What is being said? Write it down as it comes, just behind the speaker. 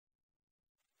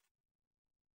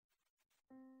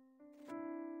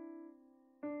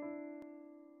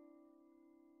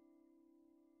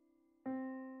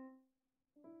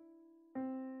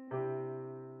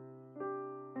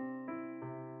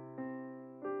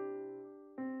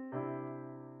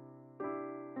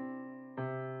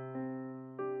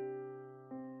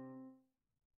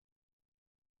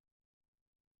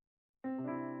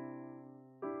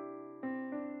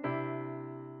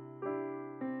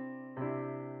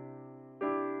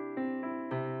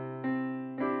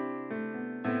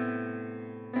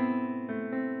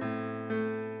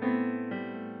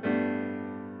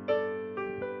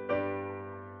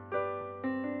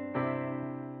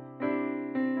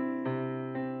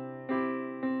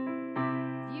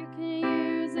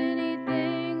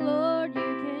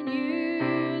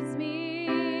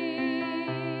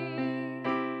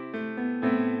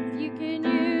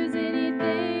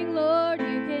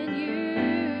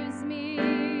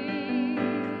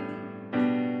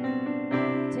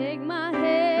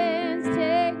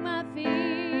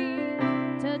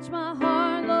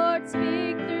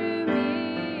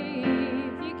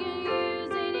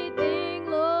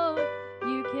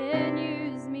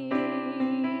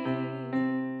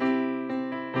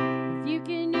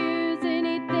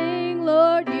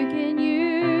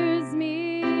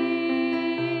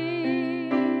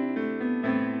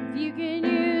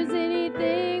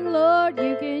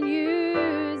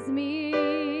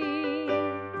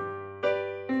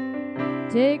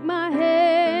Take my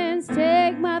hands,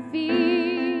 take my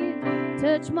feet,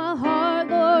 touch my heart,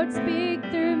 Lord, speak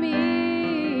through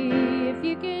me. If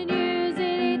you can use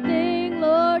anything,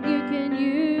 Lord, you can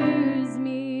use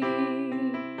me.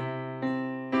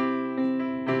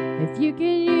 If you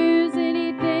can use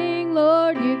anything,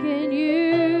 Lord, you can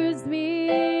use me.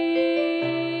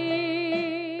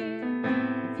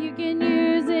 If you can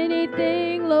use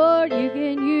anything, Lord, you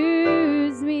can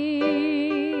use me.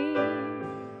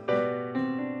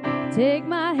 Take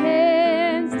my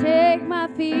hands, take my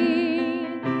feet,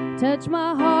 touch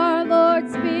my heart, Lord,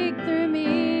 speak through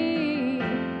me.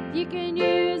 If you can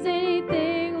use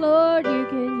anything, Lord, you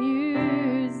can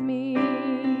use me.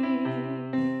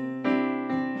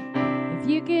 If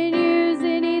you can use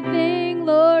anything,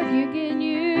 Lord, you can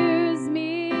use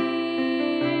me.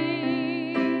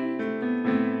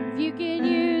 If you can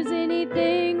use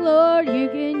anything, Lord, you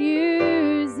can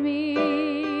use me.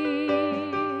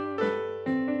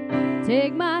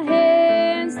 Take my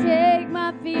hands, take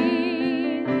my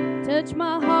feet, touch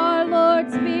my heart,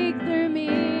 Lord, speak through me.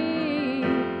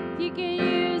 If you can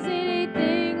use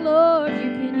anything, Lord,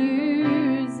 you can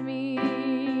use me.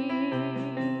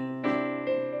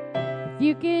 If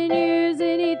you can use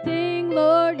anything,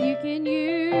 Lord, you can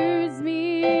use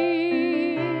me.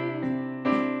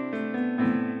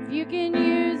 If you can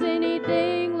use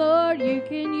anything, Lord, you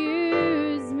can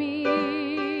use me.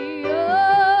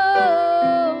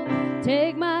 Oh,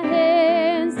 take my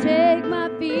hands, take my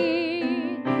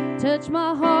feet, touch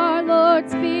my heart, Lord,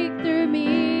 speak through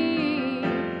me.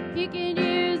 If you can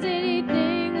use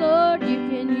anything, Lord, you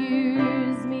can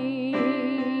use me.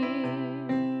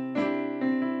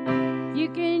 If you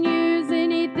can use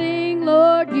anything,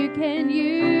 Lord, you can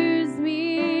use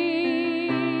me.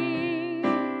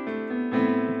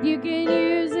 If you can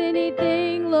use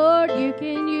anything, Lord, you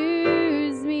can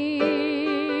use me.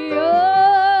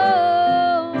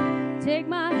 Oh, take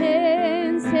my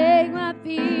hands, take my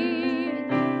feet,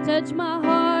 touch my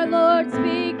heart, Lord,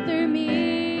 speak through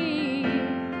me.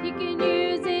 If you can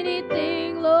use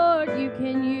anything, Lord, you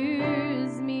can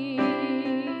use me.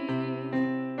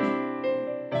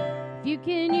 If you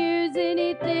can use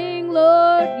anything,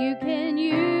 Lord, you can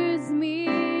use me.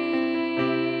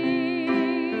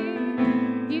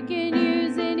 If you can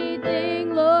use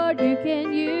anything, Lord, you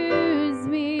can use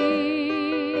me.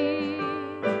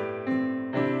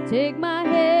 Take my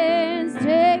hands,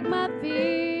 take my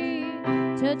feet,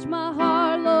 touch my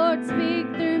heart, Lord, speak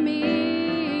through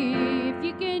me. If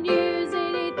you can use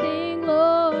anything,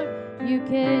 Lord, you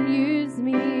can use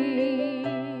me.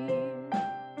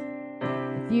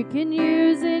 If you can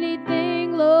use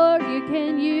anything, Lord, you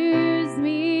can use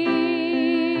me.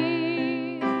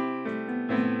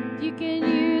 If you can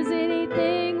use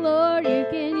anything, Lord, you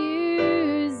can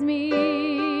use me.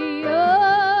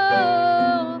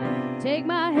 Oh, take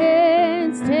my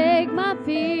hands, take my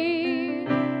feet,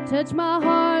 touch my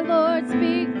heart, Lord,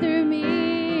 speak through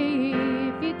me.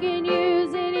 If you can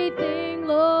use anything,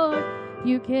 Lord,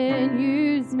 you can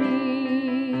use me.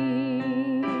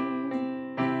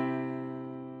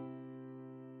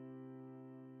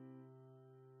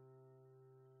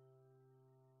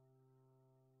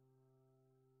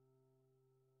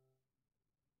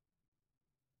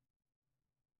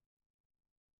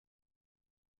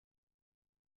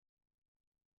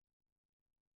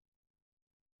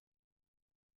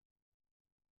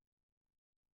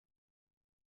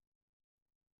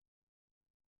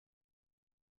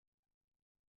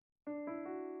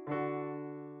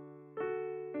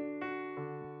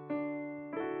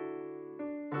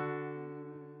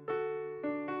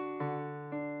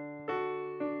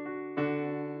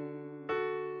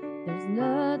 There's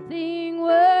nothing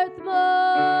worth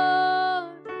more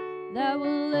that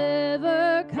will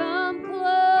ever come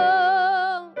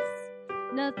close.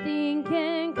 Nothing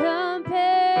can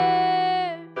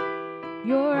compare.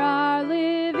 You're our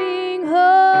living hope.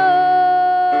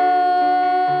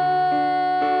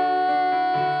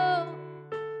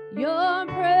 Your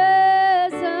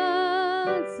presence,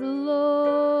 Lord.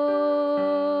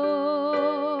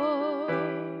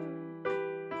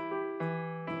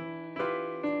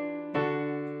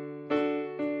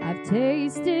 I've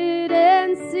tasted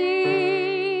and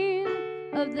seen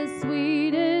of the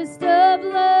sweetest of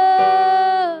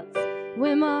loves,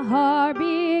 when my heart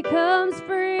becomes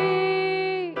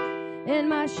free and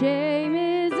my shame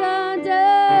is undone.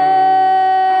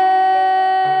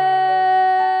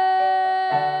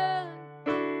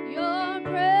 Your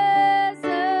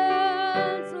presence,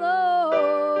 Lord.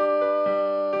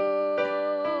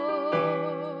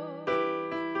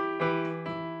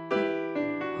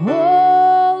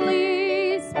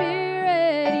 Holy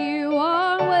Spirit, you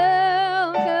are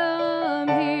welcome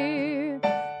here.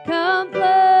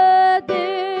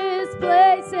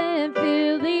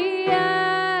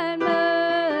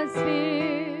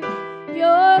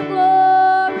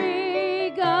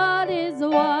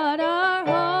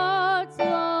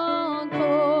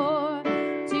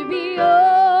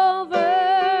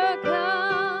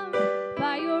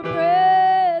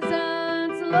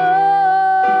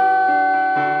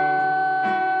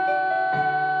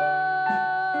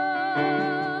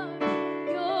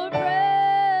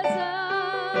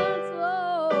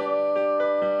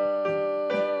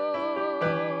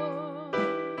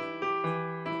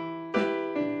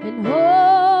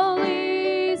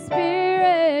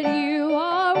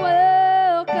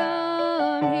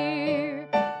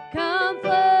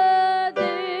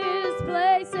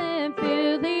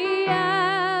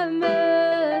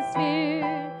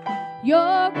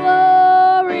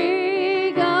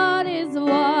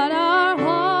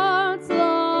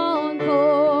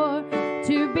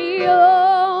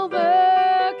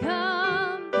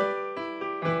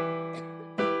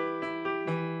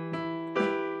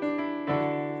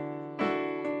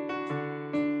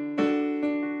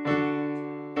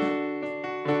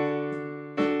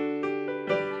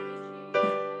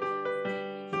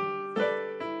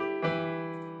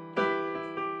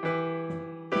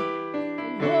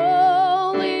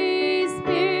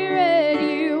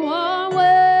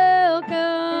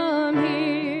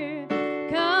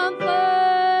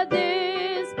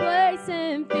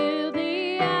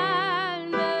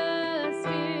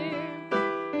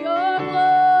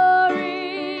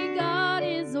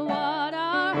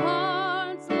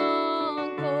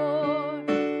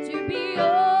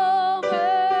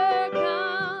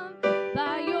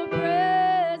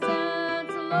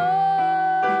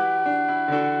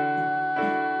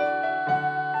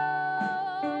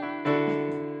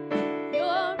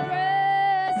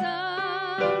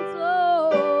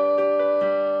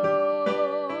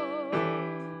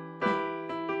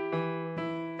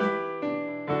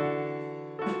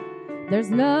 There's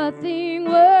nothing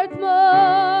worth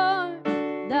more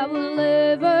that will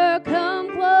ever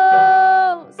come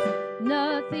close.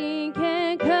 Nothing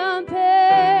can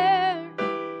compare.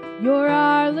 You're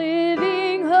our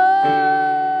living hope.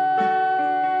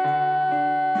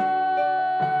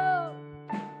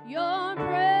 Your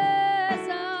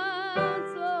presence,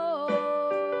 Lord.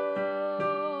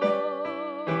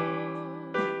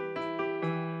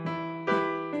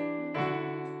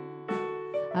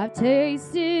 I've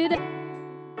tasted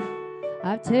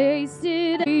the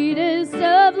sweetest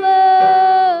of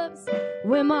loves,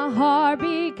 when my heart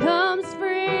becomes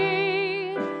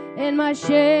free and my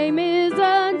shame is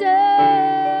undone.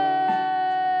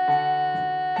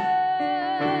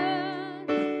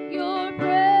 Your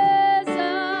presence,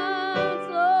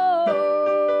 Lord,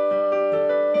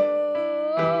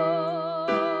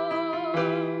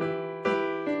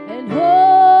 and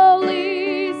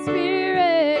Holy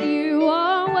Spirit, you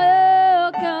are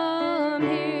welcome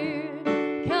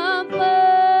here. Come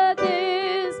flood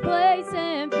this place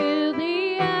and fill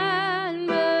the atmosphere.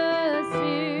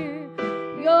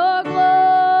 Your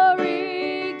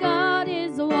glory, God,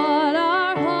 is what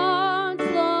our hearts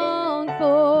long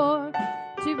for,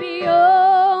 to be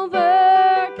overcome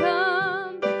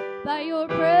by your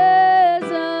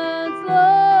presence, Lord.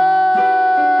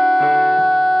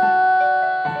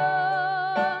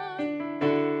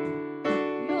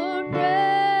 Your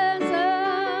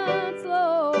presence,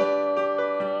 Lord.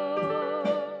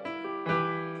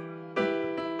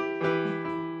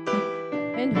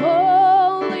 And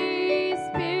Holy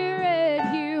Spirit,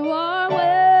 you are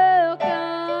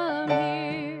welcome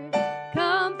here.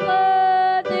 Come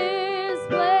flood this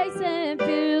place and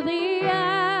fill the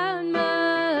atmosphere.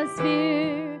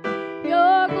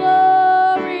 Your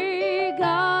glory,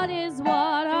 God, is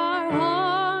what our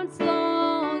hearts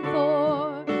long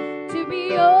for, to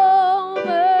be overcome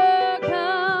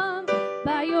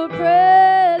by your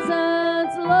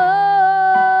presence, Lord.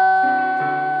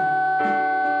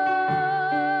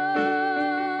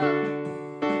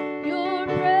 Your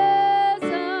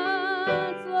presence,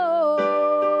 Lord.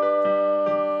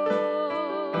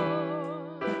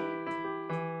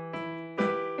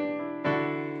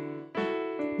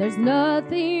 There's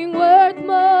nothing worth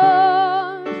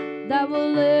more that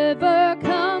will ever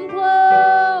come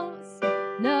close.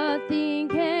 Nothing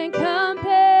can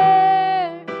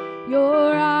compare.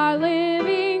 You're our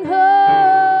living hope.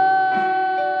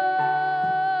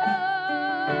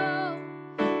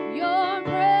 Your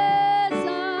presence,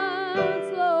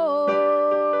 Lord.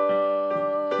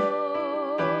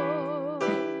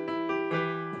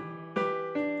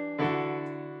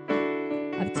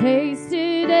 I've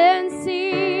tasted and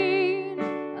seen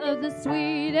of the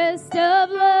sweetest of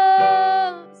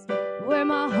loves, where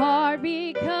my heart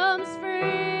becomes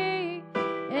free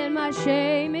and my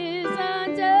shame is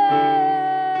undone.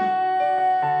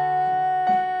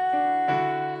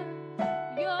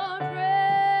 Your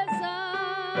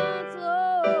presence,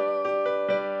 Lord.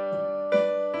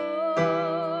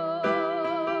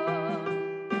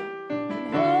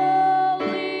 And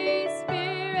Holy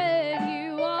Spirit,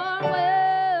 you are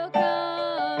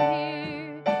welcome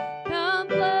here. Come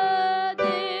flood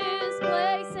this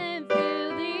place and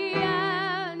fill the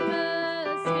atmosphere.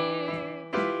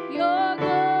 Your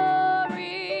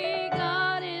glory,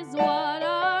 God, is what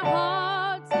our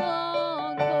hearts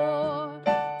long for,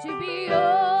 to be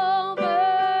overcome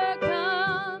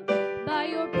by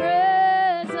your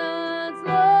presence,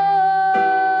 Lord.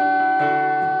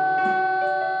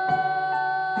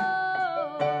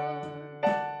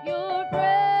 Your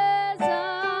presence,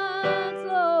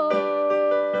 Lord.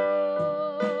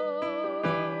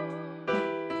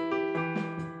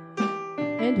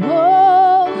 And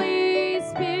Holy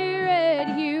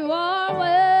Spirit, you are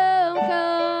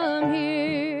welcome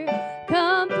here.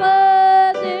 Come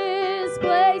flood this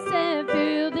place and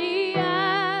fill the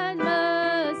atmosphere.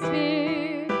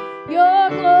 Your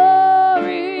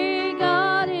glory,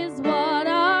 God, is what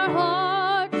our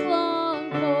hearts long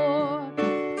for,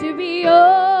 to be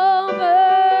overcome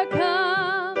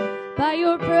by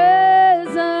your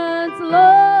presence,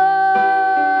 Lord.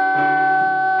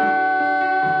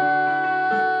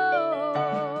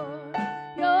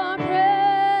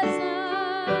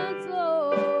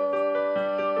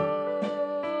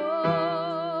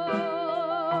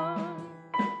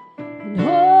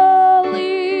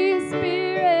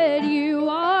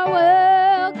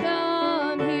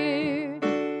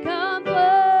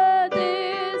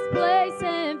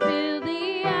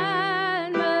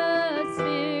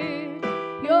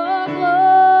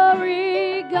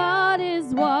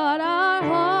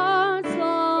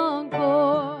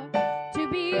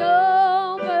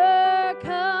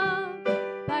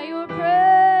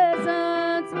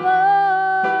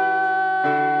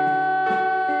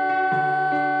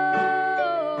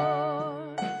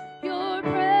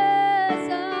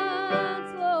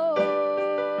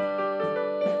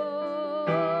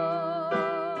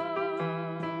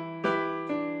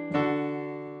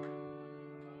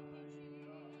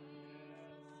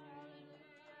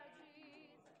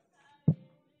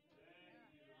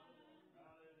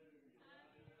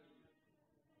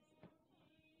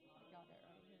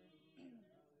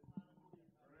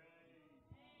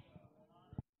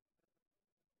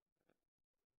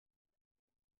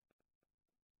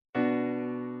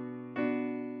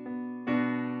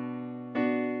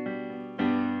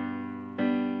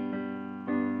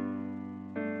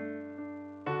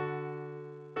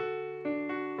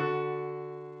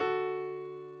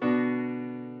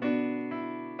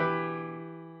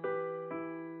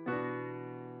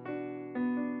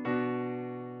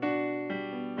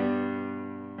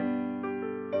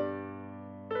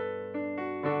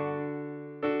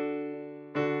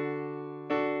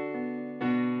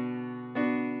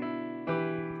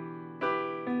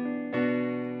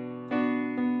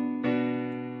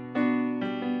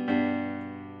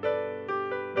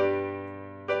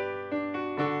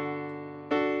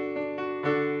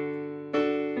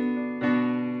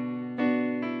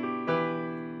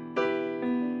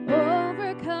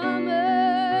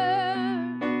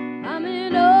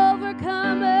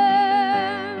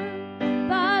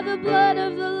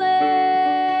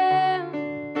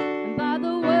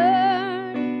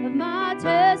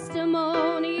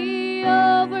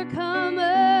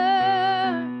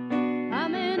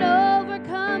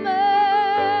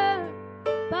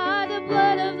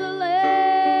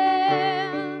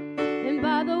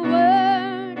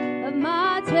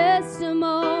 my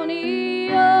testimony,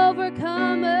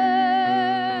 overcomer.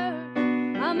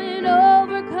 I'm an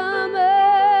overcomer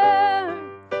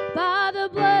by the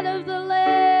blood of the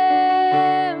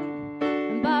Lamb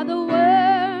and by the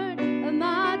word of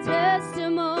my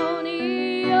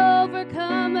testimony,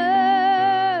 overcomer.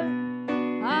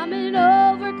 I'm an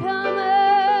overcomer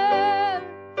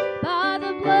by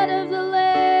the blood of the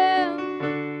Lamb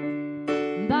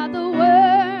and by the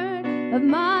word of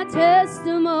my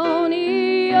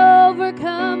testimony,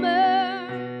 overcomer.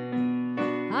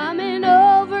 I'm an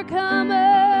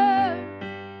overcomer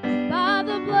by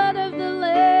the blood of the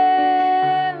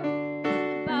Lamb,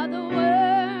 by the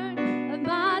word of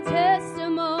my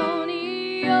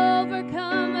testimony,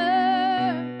 overcomer.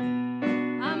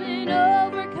 I'm an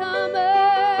overcomer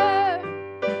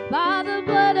by the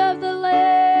blood of the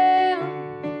Lamb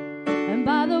and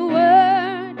by the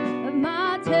word of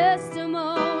my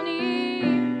testimony.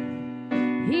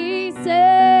 He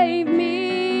saved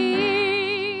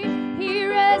me, He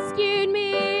rescued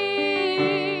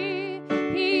me,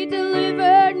 He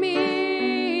delivered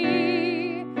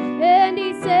me, and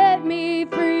He set me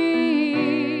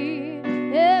free.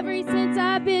 Ever since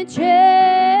I've been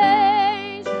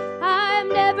changed, I've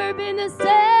never been the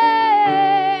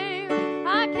same.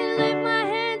 I can lift my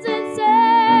hands and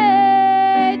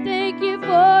say, thank you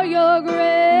for your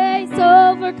grace,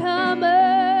 overcomer.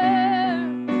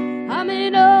 I'm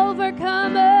an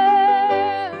overcomer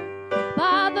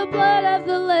by the blood of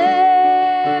the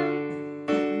Lamb,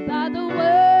 by the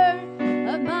word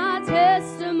of my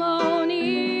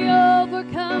testimony,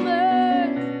 overcomer.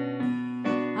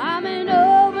 I'm an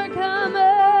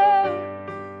overcomer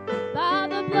by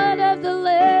the blood of the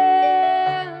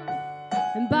Lamb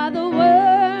and by the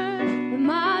word of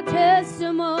my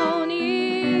testimony.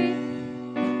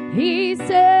 He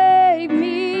saved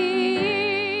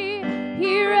me,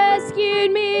 He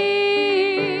rescued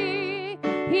me,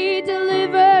 He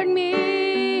delivered me,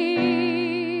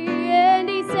 and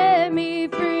He set me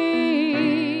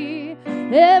free.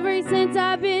 Ever since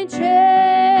I've been changed,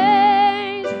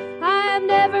 I have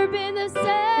never been the same.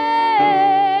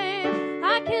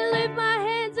 I can lift my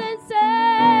hands and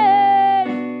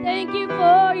say, thank you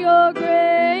for your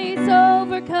grace,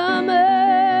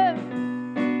 overcomer.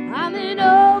 I'm an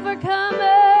overcomer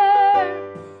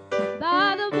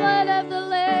by the blood of the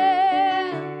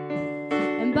Lamb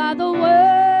and by the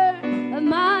word of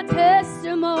my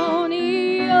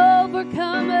testimony,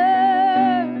 overcomer.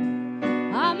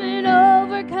 I'm an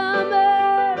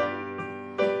overcomer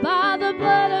by the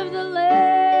blood of the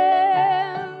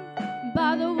Lamb,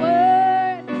 by the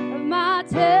word of my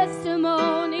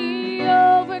testimony,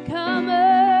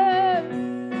 overcomer.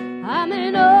 I'm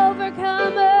an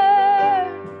overcomer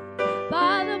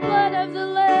by the blood of the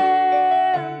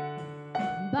Lamb,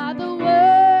 by the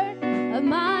word of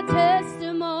my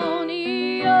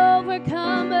testimony,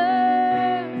 overcomer.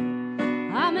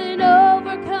 I'm an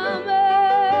overcomer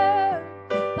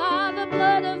by the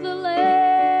blood of the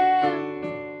Lamb,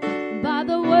 by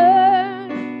the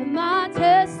word of my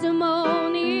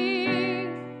testimony.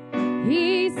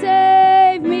 He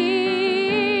saved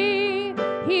me,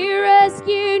 He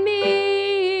rescued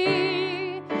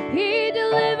me, He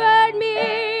delivered me,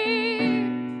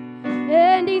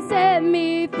 and He set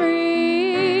me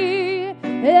free.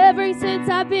 Ever since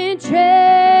I've been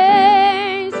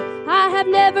changed, I have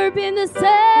never been the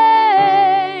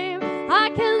same. I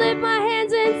can lift my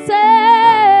hands and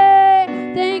say,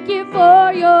 thank you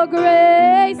for your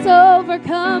grace,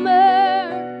 overcomer.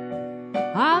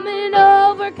 I'm an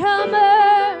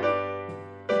overcomer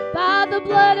by the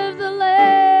blood of the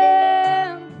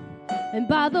Lamb and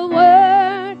by the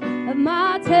word of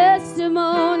my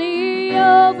testimony,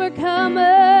 overcomer.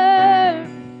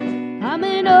 I'm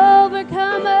an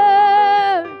overcomer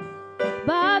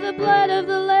by the blood of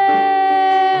the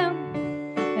Lamb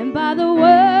and by the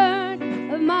word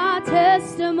of my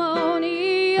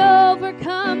testimony,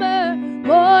 overcomer.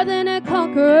 More than a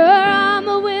conqueror, I'm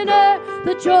a winner.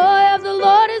 The joy of the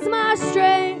Lord is my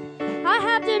strength. I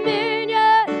have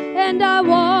dominion and I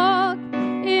walk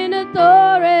in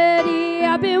authority.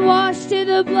 I've been washed in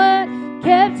the blood,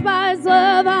 kept by His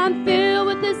love. I'm filled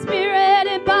with the Spirit,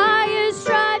 and by His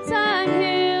stripes I'm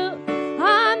healed.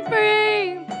 I'm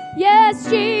free. Yes,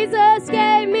 Jesus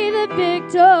gave me the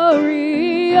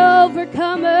victory,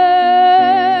 overcomer.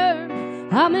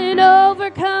 I'm an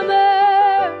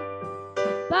overcomer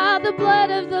by the blood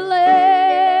of the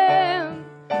Lamb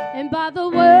and by the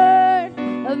word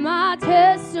of my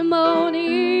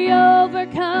testimony,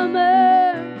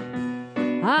 overcomer.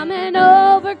 I'm an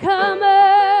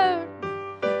overcomer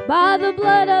by the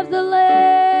blood of the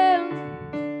Lamb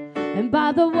and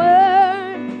by the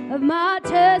word of my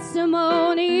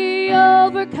testimony.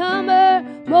 Overcomer,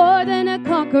 more than a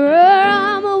conqueror,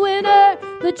 I'm a winner.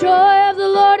 The joy of the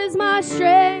Lord is my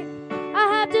strength. I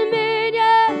have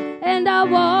dominion and I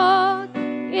walk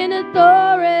in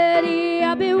authority.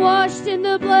 I've been washed in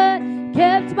the blood,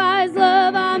 kept by His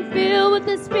love. I'm filled with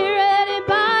the Spirit, and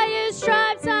by His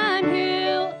stripes I'm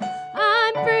healed.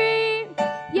 I'm free.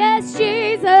 Yes,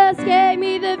 Jesus gave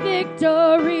me the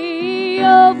victory.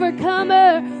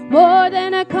 Overcomer, more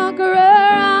than a conqueror,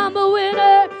 I'm a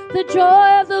winner. The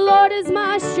joy of the Lord is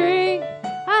my strength.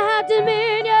 I have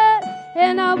dominion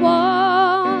and I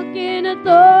walk in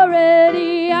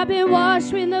authority. I've been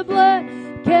washed in the blood,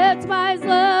 kept by His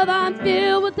love. I'm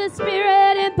filled with the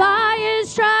Spirit, and by His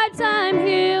stripes I'm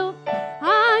healed.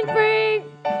 I'm free.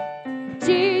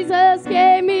 Jesus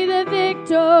gave me the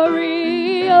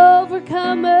victory.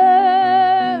 Overcomer,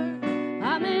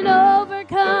 I'm an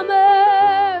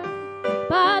overcomer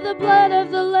by the blood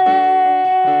of the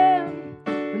Lamb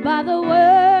and by the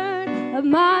word of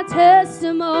my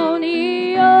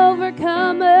testimony.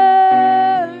 Overcomer,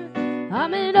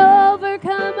 I'm an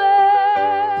overcomer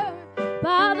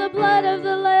by the blood of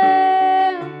the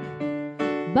Lamb,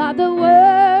 by the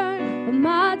word of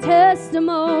my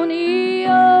testimony.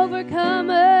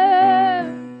 Overcomer,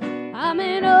 I'm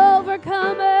an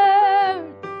overcomer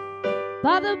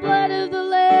by the blood of the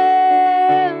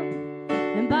Lamb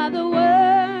and by the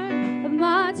word of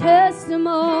my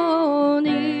testimony.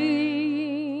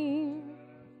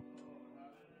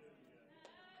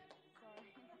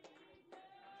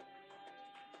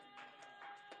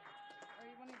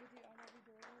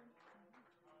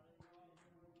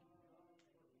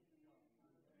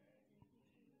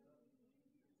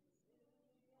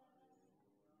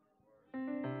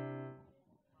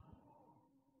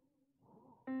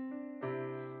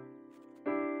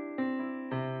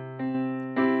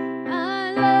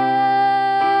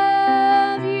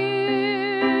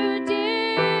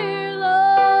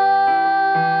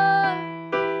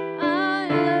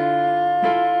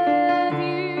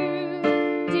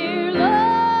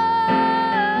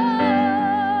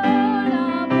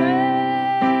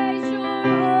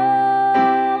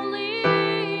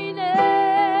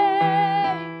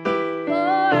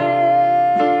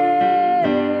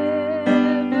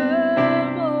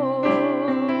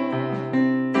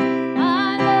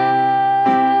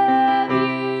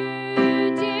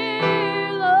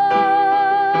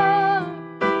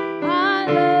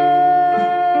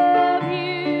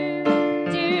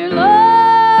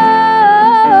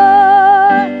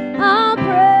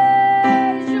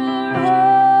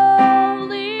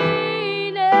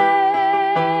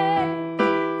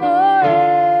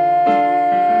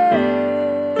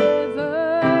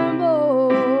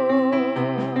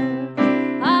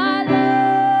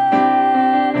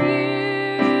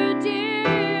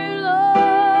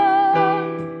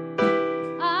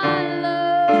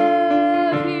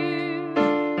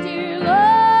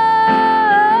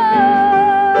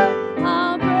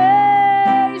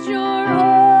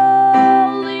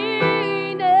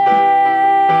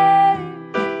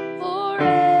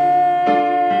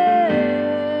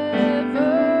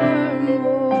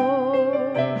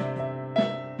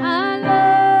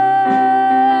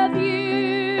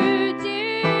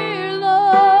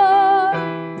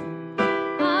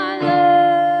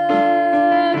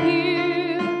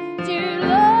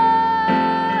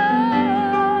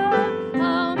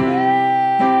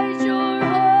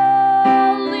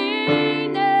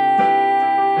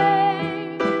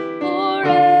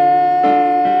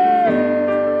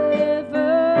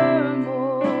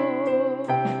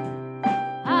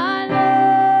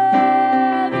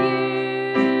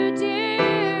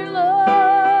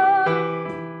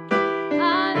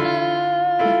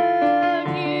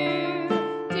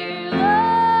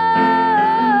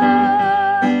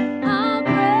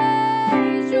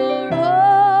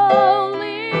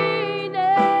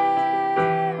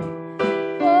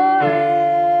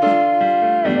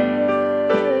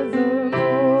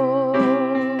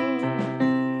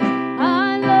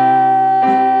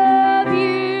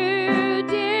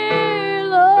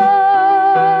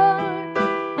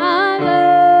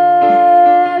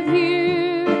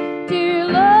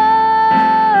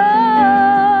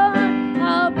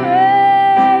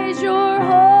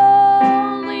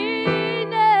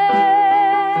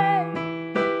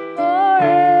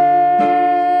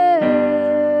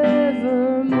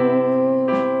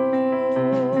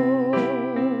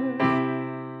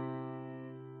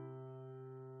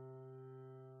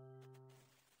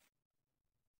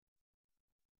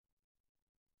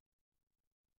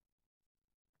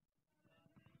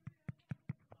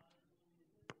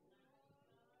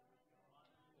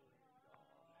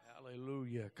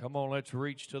 Hallelujah. Come on, let's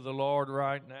reach to the Lord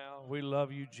right now. We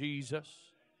love you, Jesus.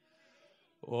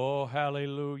 Oh,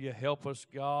 hallelujah. Help us,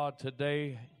 God,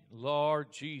 today.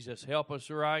 Lord Jesus, help us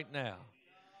right now.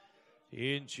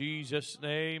 In Jesus'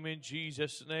 name, in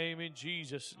Jesus' name, in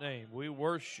Jesus' name. We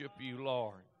worship you,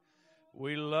 Lord.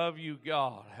 We love you,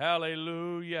 God.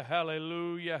 Hallelujah,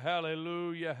 hallelujah,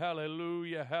 hallelujah,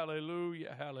 hallelujah,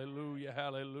 hallelujah, hallelujah,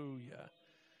 hallelujah.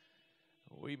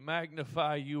 We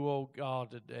magnify you, oh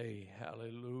God, today.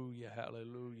 Hallelujah,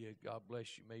 hallelujah. God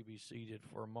bless you. You may be seated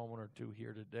for a moment or two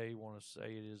here today. I want to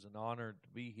say it is an honor to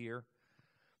be here.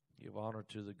 Give honor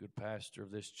to the good pastor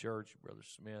of this church, Brother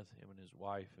Smith, him and his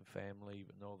wife and family,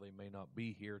 even though they may not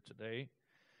be here today.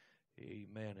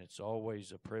 Amen. It's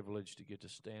always a privilege to get to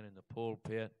stand in the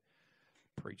pulpit,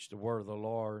 preach the word of the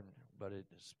Lord, but it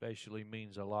especially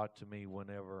means a lot to me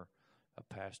whenever a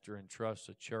pastor entrusts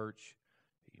a church,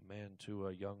 amen, to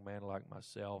a young man like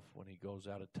myself when he goes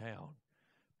out of town.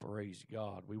 Praise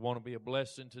God. We want to be a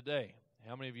blessing today.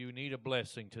 How many of you need a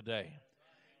blessing today?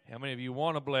 How many of you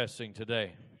want a blessing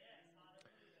today?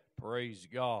 Praise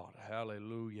God.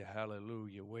 Hallelujah,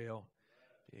 hallelujah. Well,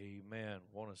 amen.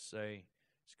 Want to say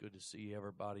it's good to see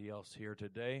everybody else here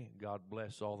today. God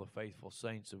bless all the faithful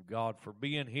saints of God for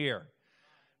being here.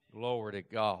 Glory to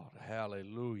God.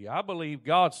 Hallelujah. I believe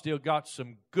God still got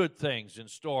some good things in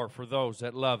store for those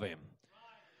that love Him.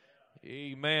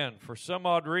 Amen. For some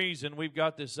odd reason, we've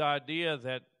got this idea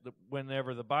that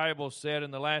whenever the Bible said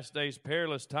in the last days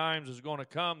perilous times is going to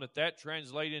come, that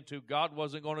translated into God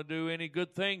wasn't going to do any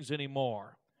good things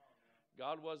anymore.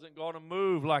 God wasn't going to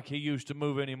move like He used to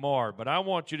move anymore. But I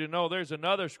want you to know there's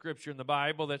another scripture in the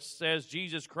Bible that says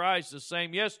Jesus Christ is the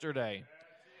same yesterday,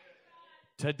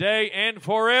 today, and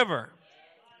forever.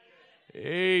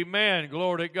 Amen.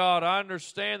 Glory to God. I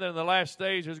understand that in the last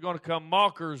days there's going to come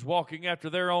mockers walking after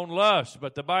their own lust.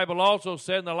 But the Bible also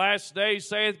said in the last days,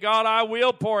 saith God, I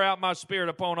will pour out my Spirit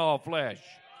upon all flesh.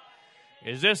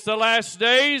 Is this the last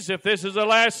days? If this is the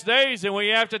last days, then we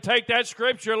have to take that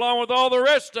scripture along with all the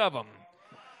rest of them.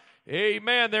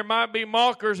 Amen. There might be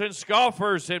mockers and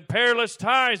scoffers in perilous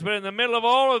times, but in the middle of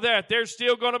all of that, there's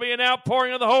still going to be an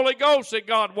outpouring of the Holy Ghost that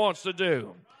God wants to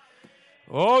do.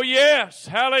 Oh, yes.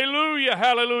 Hallelujah,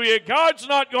 hallelujah. God's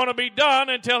not going to be done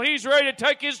until He's ready to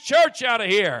take His church out of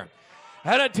here.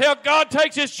 And until God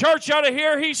takes His church out of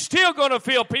here, He's still going to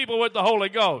fill people with the Holy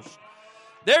Ghost.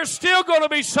 There's still going to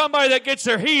be somebody that gets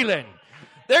their healing.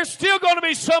 There's still going to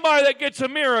be somebody that gets a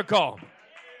miracle.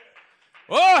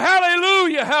 Oh,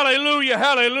 hallelujah, hallelujah,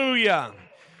 hallelujah.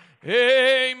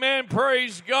 Amen.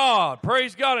 Praise God.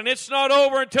 Praise God. And it's not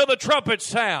over until the trumpet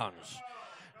sounds.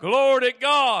 Glory to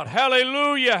God.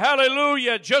 Hallelujah,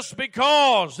 hallelujah. Just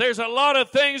because there's a lot of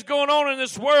things going on in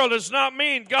this world does not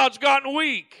mean God's gotten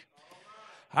weak.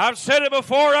 I've said it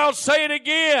before, I'll say it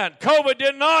again. COVID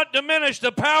did not diminish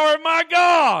the power of my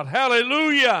God.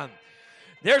 Hallelujah.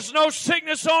 There's no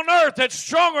sickness on earth that's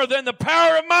stronger than the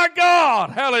power of my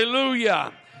God.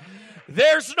 Hallelujah.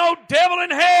 There's no devil in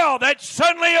hell that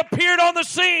suddenly appeared on the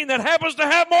scene that happens to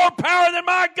have more power than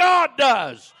my God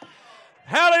does.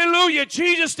 Hallelujah.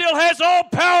 Jesus still has all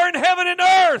power in heaven and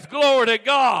earth. Glory to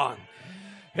God.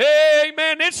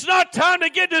 Amen. It's not time to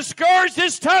get discouraged.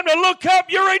 It's time to look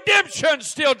up. Your redemption's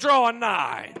still drawing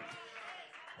nigh.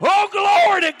 Oh,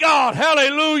 glory to God.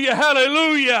 Hallelujah.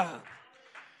 Hallelujah.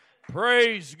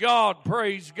 Praise God.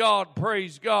 Praise God.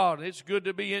 Praise God. It's good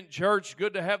to be in church.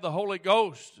 Good to have the Holy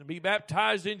Ghost and be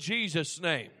baptized in Jesus'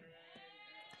 name.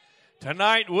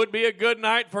 Tonight would be a good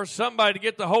night for somebody to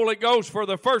get the Holy Ghost for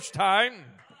the first time.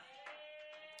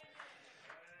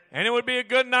 And it would be a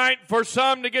good night for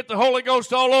some to get the Holy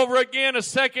Ghost all over again a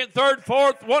second, third,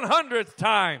 fourth, 100th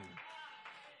time.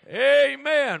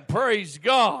 Amen. Praise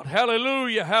God.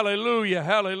 Hallelujah, hallelujah,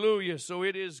 hallelujah. So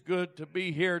it is good to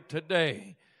be here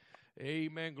today.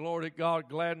 Amen. Glory to God.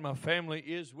 Glad my family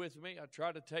is with me. I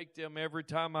try to take them every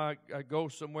time I go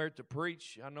somewhere to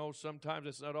preach. I know sometimes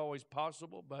it's not always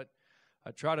possible, but I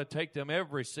try to take them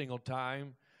every single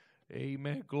time.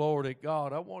 Amen. Glory to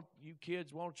God. I want you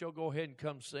kids, why don't y'all go ahead and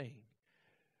come sing?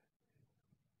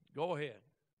 Go ahead.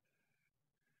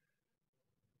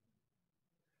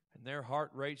 And their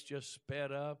heart rates just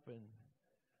sped up and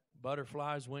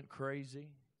butterflies went crazy.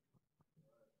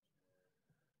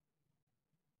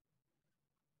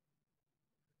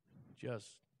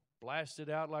 Just blast it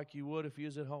out like you would if you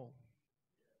was at home.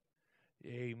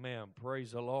 Amen.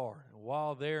 Praise the Lord. And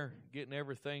while they're getting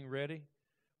everything ready,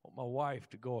 I want my wife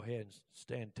to go ahead and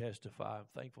stand testify. I'm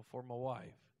thankful for my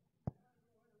wife.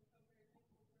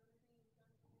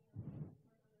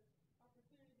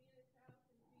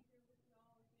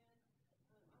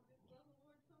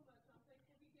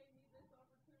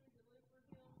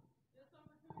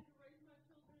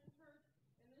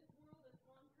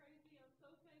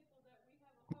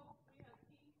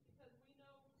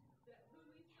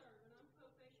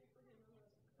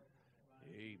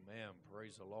 Amen.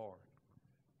 Praise the Lord.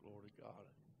 Glory to God.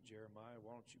 Jeremiah,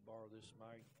 why don't you borrow this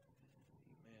mic?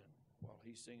 Amen. While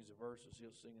he sings the verses,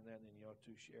 he'll sing in that, and then you ought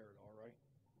to share it, all right?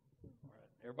 All right.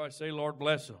 Everybody say, Lord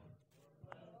bless him.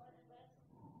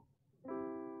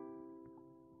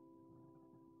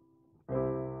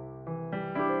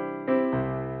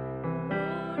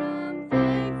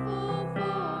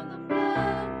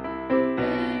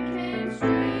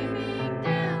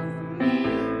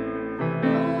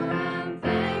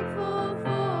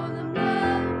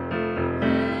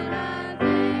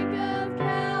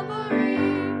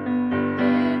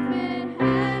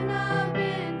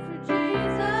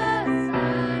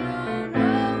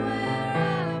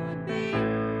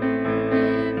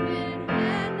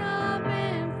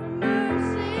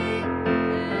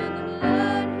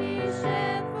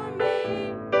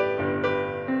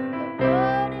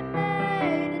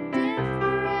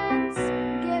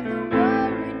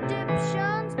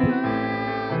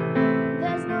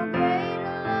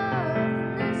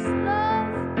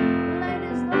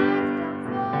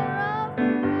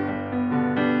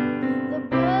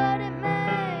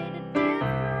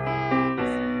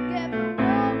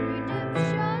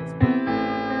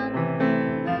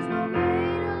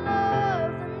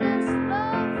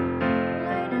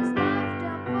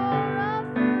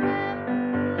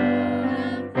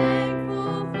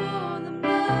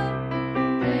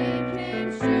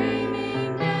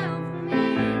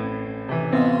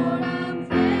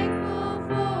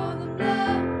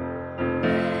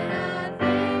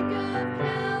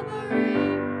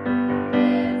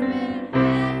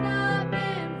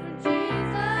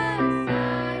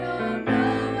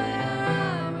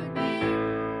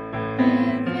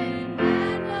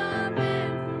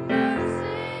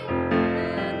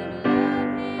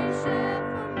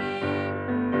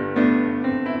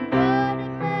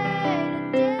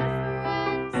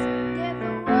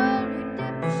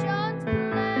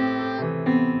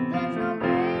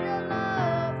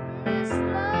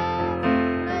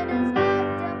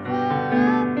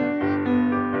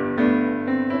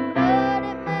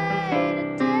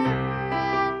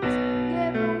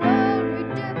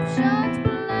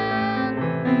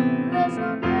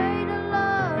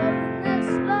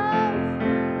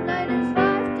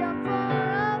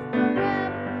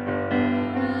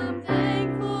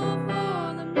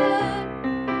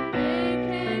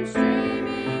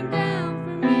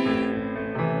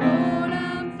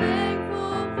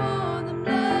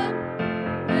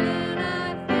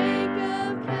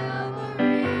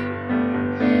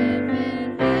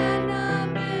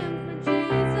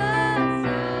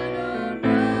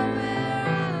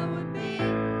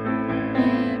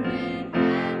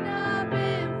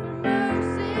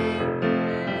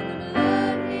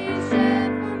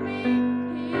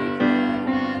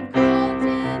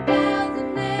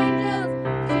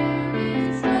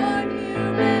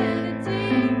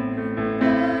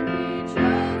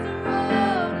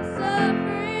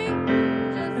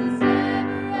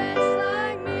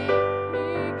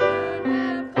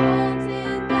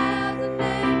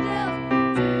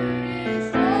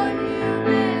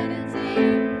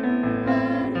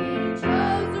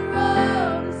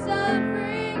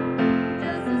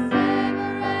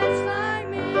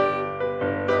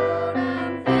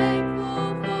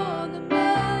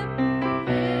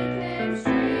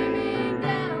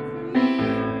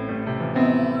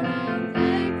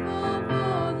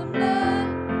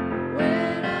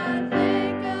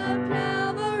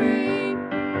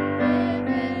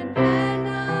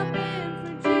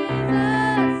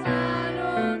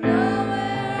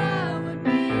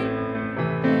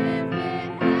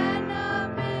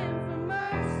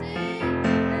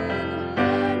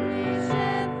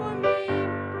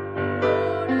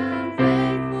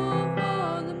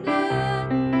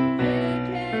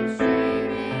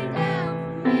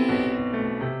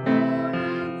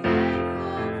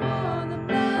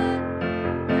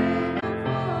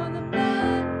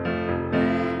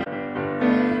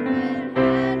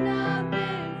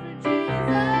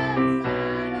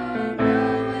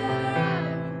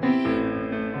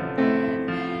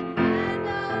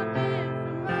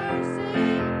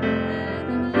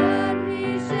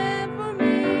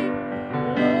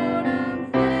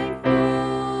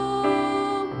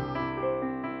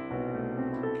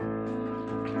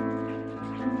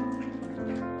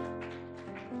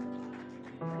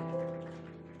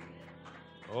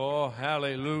 Oh,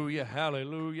 hallelujah,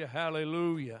 hallelujah,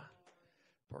 hallelujah.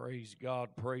 Praise God,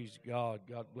 praise God.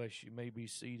 God bless you. You may be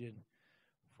seated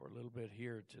for a little bit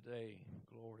here today.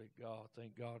 Glory to God.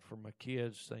 Thank God for my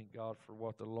kids. Thank God for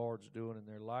what the Lord's doing in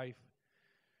their life.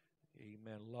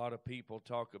 Amen. A lot of people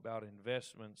talk about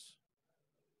investments.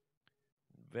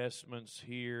 investments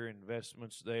here,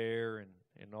 investments there,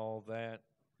 and all that.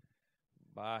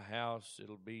 Buy a house,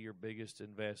 it'll be your biggest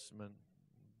investment.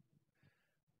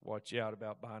 Watch out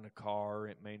about buying a car.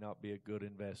 It may not be a good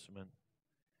investment.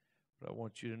 But I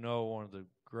want you to know one of the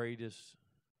greatest,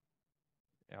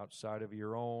 outside of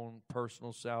your own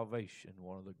personal salvation,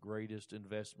 one of the greatest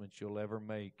investments you'll ever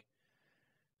make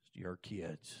is your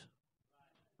kids.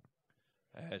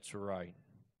 That's right.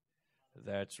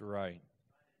 That's right.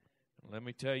 Let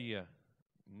me tell you,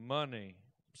 money,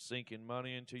 sinking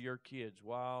money into your kids,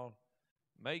 while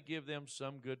may give them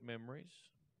some good memories,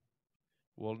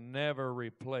 will never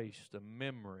replace the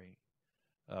memory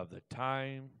of the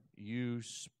time you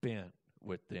spent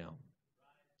with them,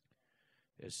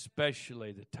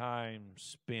 especially the time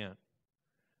spent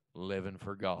living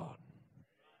for God.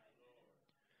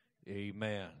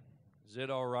 Amen. Is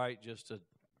it all right just to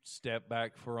step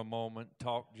back for a moment,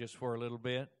 talk just for a little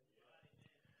bit?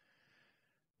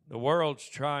 The world's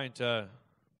trying to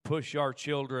push our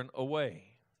children away,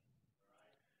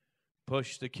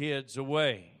 push the kids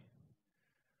away.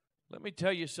 Let me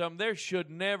tell you something. There should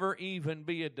never even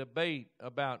be a debate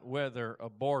about whether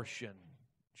abortion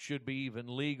should be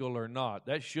even legal or not.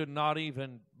 That should not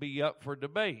even be up for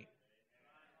debate.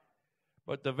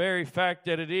 But the very fact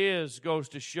that it is goes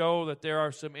to show that there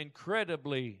are some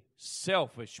incredibly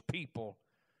selfish people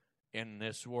in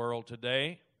this world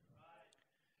today.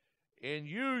 And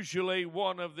usually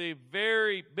one of the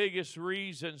very biggest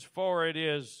reasons for it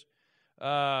is,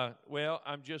 well,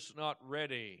 I'm just not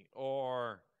ready,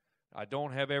 or I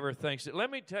don't have everything.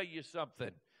 Let me tell you something.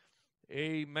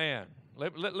 Amen.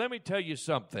 Let me tell you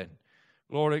something.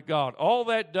 Glory to God. All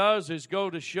that does is go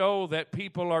to show that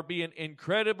people are being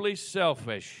incredibly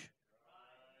selfish.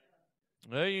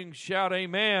 Well, you can shout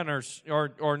amen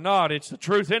or not. It's the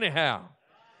truth anyhow.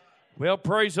 Well,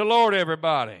 praise the Lord,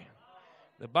 everybody.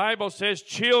 The Bible says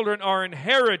children are an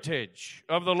heritage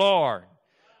of the Lord.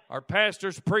 Our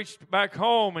pastors preached back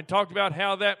home and talked about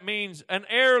how that means an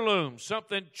heirloom,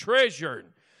 something treasured,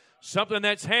 something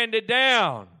that's handed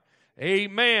down.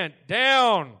 Amen.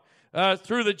 Down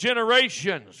through the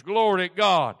generations. Glory to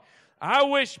God. I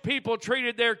wish people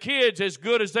treated their kids as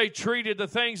good as they treated the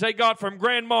things they got from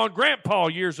Grandma and Grandpa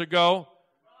years ago,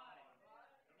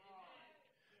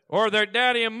 or their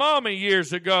daddy and mommy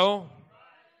years ago.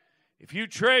 If you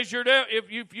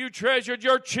treasured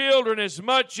your children as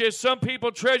much as some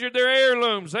people treasured their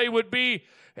heirlooms, they would be,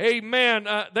 amen,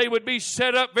 they would be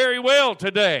set up very well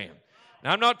today.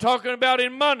 Now, I'm not talking about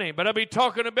in money, but I'll be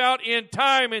talking about in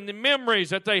time and the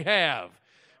memories that they have.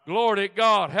 Glory to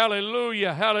God.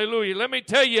 Hallelujah. Hallelujah. Let me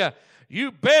tell you,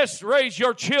 you best raise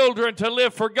your children to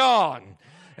live for God.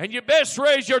 And you best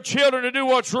raise your children to do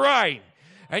what's right.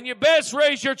 And you best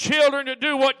raise your children to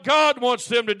do what God wants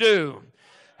them to do.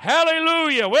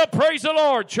 Hallelujah. Well, praise the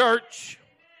Lord, church.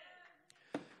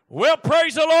 Well,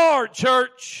 praise the Lord,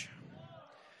 church.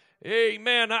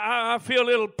 Amen. I feel a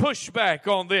little pushback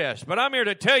on this, but I'm here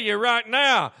to tell you right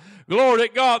now, glory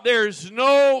to God, there's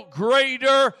no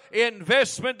greater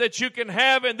investment that you can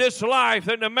have in this life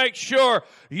than to make sure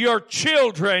your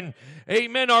children,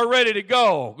 amen, are ready to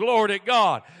go. Glory to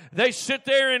God. They sit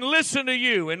there and listen to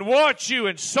you and watch you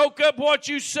and soak up what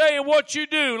you say and what you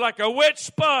do like a wet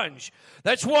sponge.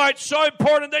 That's why it's so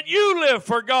important that you live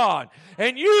for God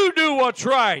and you do what's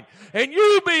right and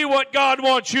you be what God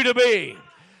wants you to be.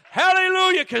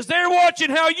 Hallelujah, because they're watching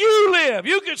how you live.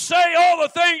 You can say all the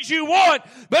things you want,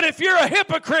 but if you're a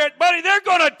hypocrite, buddy, they're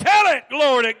going to tell it,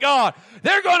 glory to God.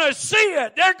 They're going to see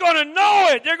it. They're going to know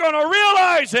it. They're going to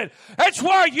realize it. That's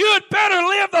why you'd better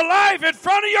live the life in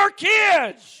front of your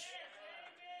kids.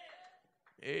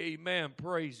 Amen.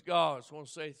 Praise God. I just want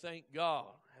to say thank God.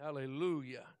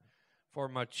 Hallelujah. For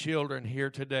my children here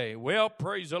today. Well,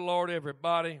 praise the Lord,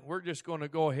 everybody. We're just going to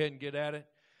go ahead and get at it.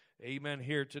 Amen.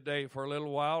 Here today for a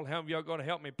little while. How many of y'all going to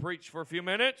help me preach for a few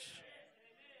minutes?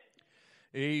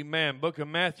 Amen. Book of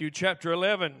Matthew, chapter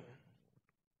 11.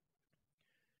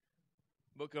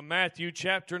 Book of Matthew,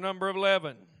 chapter number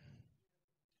 11.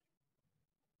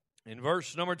 In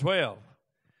verse number 12.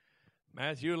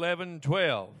 Matthew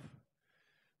 11:12.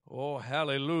 Oh,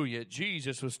 hallelujah.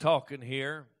 Jesus was talking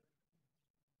here.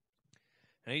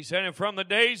 And he said, and from the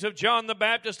days of John the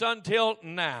Baptist until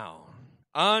now.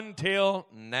 Until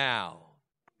now.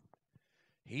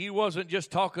 He wasn't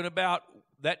just talking about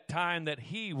that time that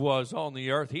he was on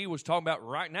the earth. He was talking about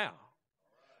right now.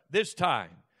 This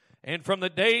time. And from the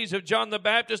days of John the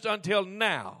Baptist until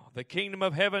now, the kingdom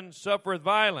of heaven suffereth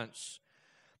violence,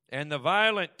 and the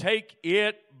violent take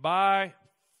it by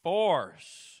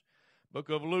force. Book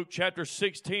of Luke, chapter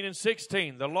 16 and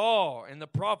 16. The law and the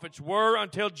prophets were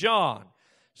until John.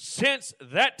 Since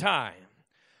that time,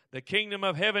 The kingdom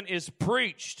of heaven is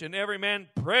preached, and every man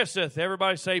presseth.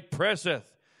 Everybody say presseth.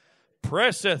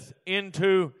 Presseth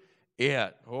into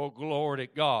it. Oh, glory to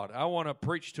God. I want to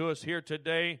preach to us here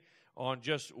today on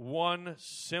just one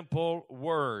simple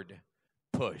word.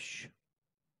 Push.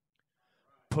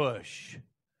 Push.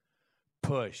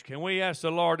 Push. Can we ask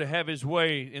the Lord to have His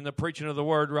way in the preaching of the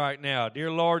word right now? Dear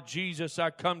Lord Jesus, I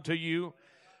come to you.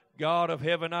 God of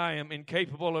heaven, I am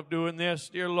incapable of doing this.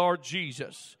 Dear Lord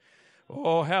Jesus.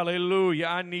 Oh, hallelujah.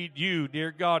 I need you,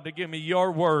 dear God, to give me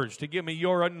your words, to give me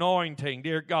your anointing,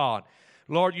 dear God.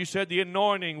 Lord, you said the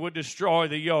anointing would destroy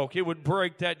the yoke. It would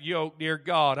break that yoke, dear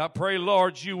God. I pray,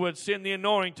 Lord, you would send the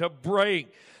anointing to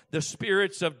break the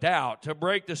spirits of doubt, to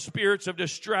break the spirits of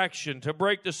distraction, to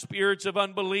break the spirits of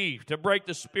unbelief, to break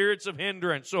the spirits of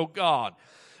hindrance, oh God.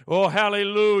 Oh,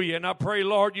 hallelujah. And I pray,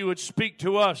 Lord, you would speak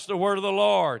to us the word of the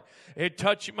Lord. It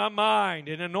touch my mind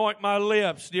and anoint my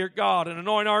lips, dear God, and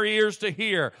anoint our ears to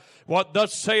hear what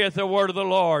thus saith the word of the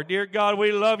Lord. Dear God,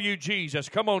 we love you, Jesus.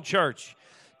 Come on, church.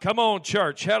 Come on,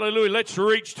 church. Hallelujah. Let's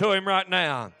reach to him right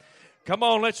now. Come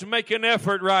on, let's make an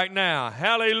effort right now.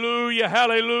 Hallelujah,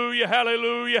 hallelujah,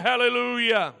 hallelujah,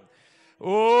 hallelujah.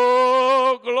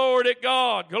 Oh, glory to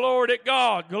God, glory to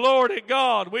God, glory to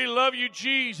God. We love you,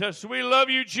 Jesus. We love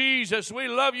you, Jesus. We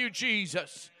love you,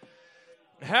 Jesus.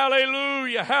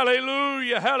 Hallelujah,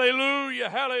 hallelujah, hallelujah,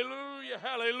 hallelujah,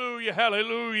 hallelujah,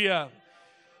 hallelujah.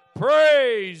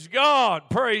 Praise God,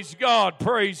 praise God,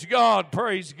 praise God,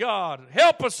 praise God.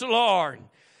 Help us, Lord.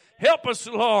 Help us,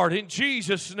 Lord, in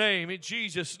Jesus' name, in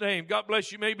Jesus' name. God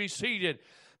bless you. You may be seated.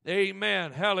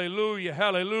 Amen. Hallelujah,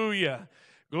 hallelujah.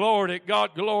 Glory to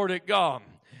God, glory to God.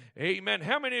 Amen.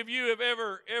 How many of you have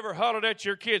ever hollered at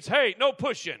your kids, hey, no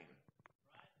pushing?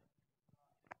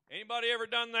 Anybody ever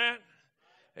done that?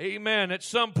 Amen. At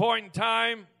some point in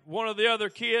time, one of the other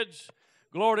kids,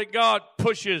 glory to God,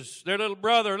 pushes their little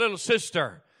brother, little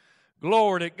sister.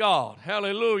 Glory to God.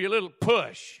 Hallelujah. Little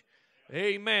push.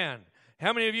 Amen.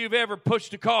 How many of you have ever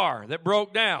pushed a car that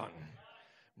broke down?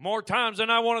 More times than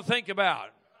I want to think about.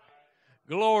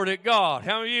 Glory to God.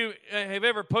 How many of you have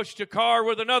ever pushed a car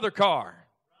with another car?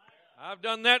 I've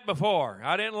done that before.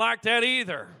 I didn't like that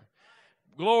either.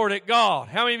 Glory to God.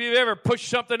 How many of you have ever pushed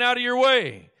something out of your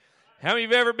way? How many of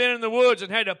you have ever been in the woods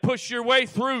and had to push your way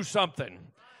through something?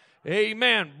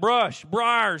 Amen. Brush,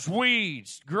 briars,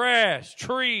 weeds, grass,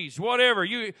 trees, whatever.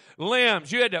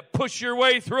 Limbs. You had to push your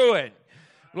way through it.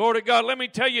 Glory to God. Let me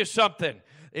tell you something.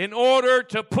 In order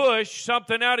to push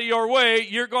something out of your way,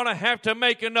 you're going to have to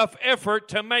make enough effort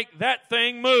to make that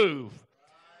thing move.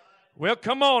 Well,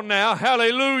 come on now.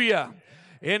 Hallelujah.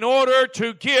 In order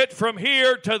to get from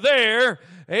here to there,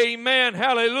 amen,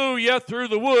 hallelujah, through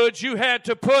the woods, you had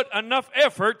to put enough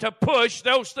effort to push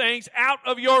those things out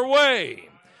of your way.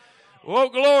 Oh,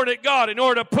 glory to God. In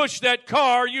order to push that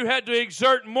car, you had to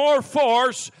exert more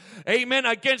force, amen,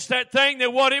 against that thing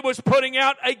than what it was putting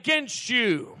out against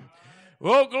you.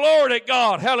 Oh, glory to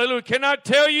God. Hallelujah. Can I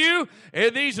tell you,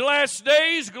 in these last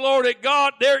days, glory to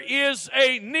God, there is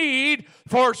a need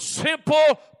for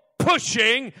simple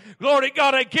pushing, glory to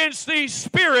God, against these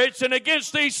spirits and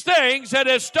against these things that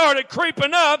have started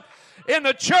creeping up in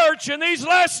the church in these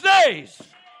last days.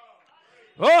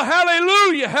 Oh,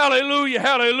 hallelujah, hallelujah,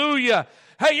 hallelujah.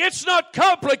 Hey, it's not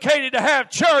complicated to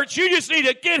have church. You just need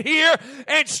to get here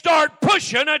and start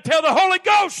pushing until the Holy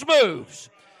Ghost moves.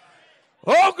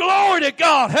 Oh, glory to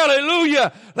God.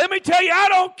 Hallelujah. Let me tell you, I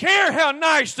don't care how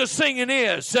nice the singing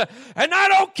is. And I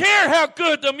don't care how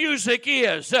good the music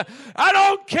is. I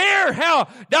don't care how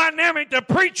dynamic the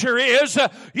preacher is.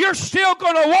 You're still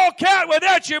going to walk out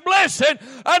without your blessing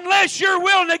unless you're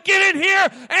willing to get in here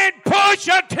and push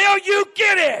until you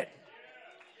get it.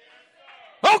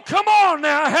 Oh, come on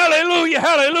now. Hallelujah,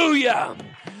 hallelujah.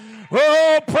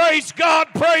 Oh, praise God,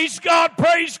 praise God,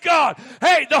 praise God.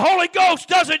 Hey, the Holy Ghost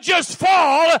doesn't just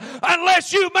fall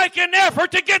unless you make an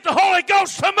effort to get the Holy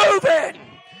Ghost to move it.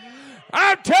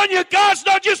 I'm telling you, God's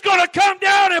not just going to come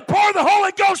down and pour the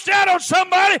Holy Ghost out on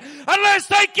somebody unless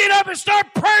they get up and start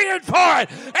praying for it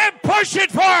and pushing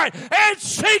for it and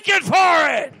seeking for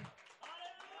it.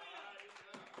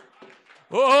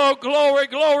 Oh, glory,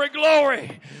 glory,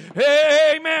 glory.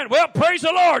 Amen. Well, praise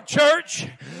the Lord, church.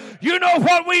 You know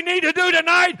what we need to do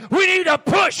tonight? We need to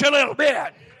push a little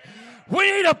bit.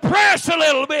 We need to press a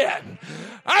little bit.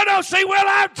 I don't say, well,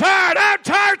 I'm tired. I'm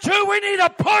tired too. We need to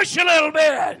push a little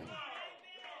bit.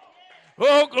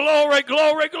 Oh, glory,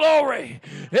 glory, glory.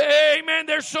 Amen.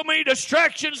 There's so many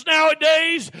distractions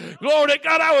nowadays. Glory to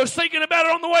God. I was thinking about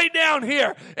it on the way down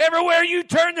here. Everywhere you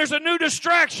turn, there's a new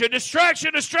distraction.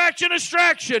 Distraction, distraction,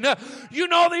 distraction. You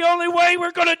know the only way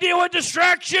we're going to deal with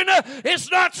distraction is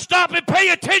not stop and pay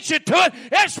attention to it.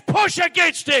 It's push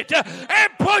against it and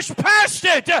push past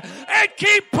it and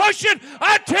keep pushing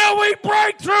until we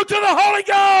break through to the Holy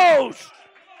Ghost.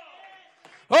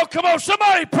 Oh, come on,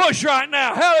 somebody push right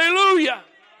now. Hallelujah.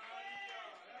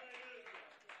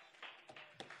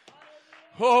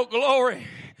 Oh, glory.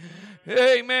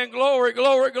 Amen. Glory,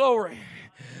 glory, glory.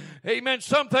 Amen.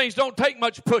 Some things don't take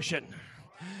much pushing.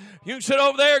 You can sit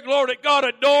over there, glory to God,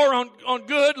 a door on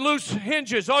good, loose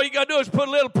hinges. All you got to do is put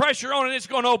a little pressure on it and it's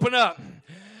going to open up.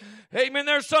 Amen.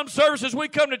 There's some services we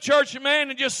come to church, man,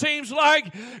 it just seems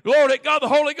like, glory to God, the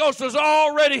Holy Ghost is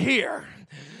already here.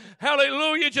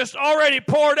 Hallelujah, just already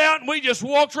poured out, and we just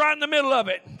walked right in the middle of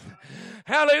it.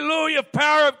 Hallelujah,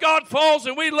 power of God falls,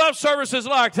 and we love services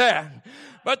like that.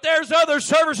 But there's other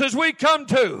services we come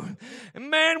to.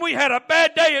 And man, we had a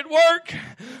bad day at work.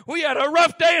 We had a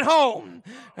rough day at home.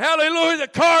 Hallelujah, the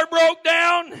car broke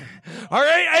down. Our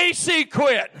AC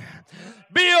quit.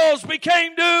 Bills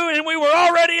became due, and we were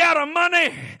already out of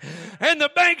money, and the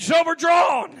bank's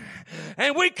overdrawn.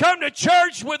 And we come to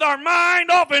church with our mind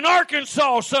off in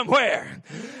Arkansas somewhere.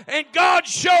 And God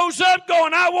shows up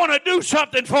going, I want to do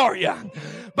something for you.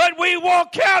 But we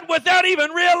walk out without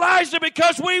even realizing it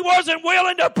because we wasn't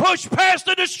willing to push past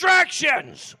the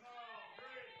distractions.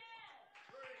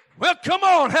 Well, come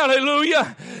on,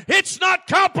 hallelujah. It's not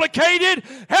complicated.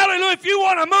 Hallelujah. If you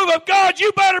want a move of God,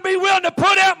 you better be willing to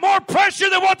put out more pressure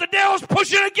than what the devil's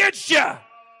pushing against you.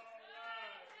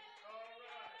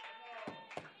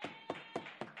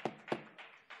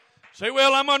 Say,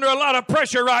 well, I'm under a lot of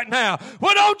pressure right now.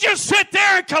 Well, don't just sit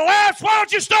there and collapse. Why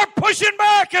don't you start pushing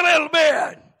back a little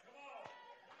bit?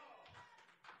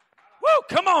 Woo,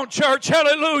 come on, church.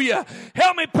 Hallelujah.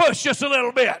 Help me push just a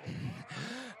little bit.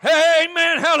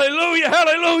 Amen. Hallelujah.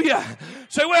 Hallelujah.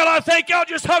 Say, well, I think y'all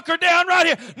just hunker down right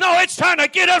here. No, it's time to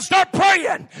get up, start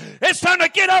praying. It's time to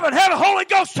get up and have a Holy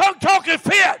Ghost tongue-talking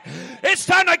fit. It's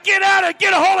time to get out and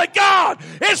get a hold of God.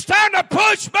 It's time to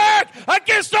push back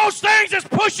against those things that's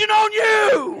pushing on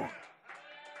you.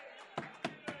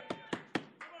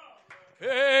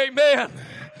 Amen.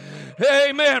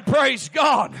 Amen. Praise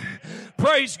God.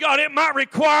 Praise God. It might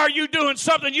require you doing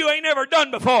something you ain't never done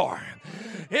before.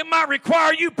 It might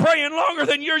require you praying longer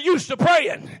than you're used to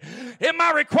praying. It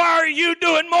might require you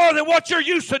doing more than what you're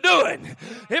used to doing.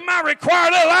 It might require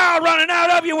a little aisle running out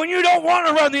of you when you don't want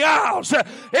to run the aisles.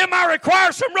 It might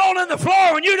require some rolling the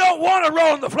floor when you don't want to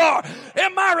roll on the floor.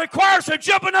 It might require some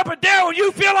jumping up and down when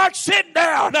you feel like sitting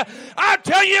down. I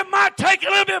tell you, it might take a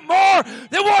little bit more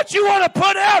than what you want to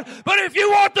put out. But if you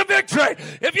want the victory,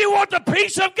 if you want the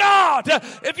peace of God,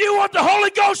 if you want the Holy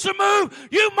Ghost to move,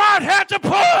 you might have to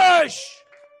push.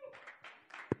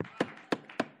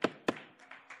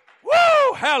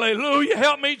 Woo! Hallelujah.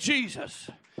 Help me, Jesus.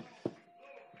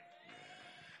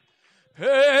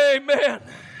 Amen.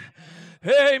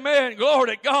 Amen.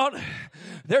 Glory to God.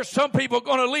 There's some people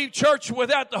going to leave church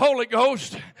without the Holy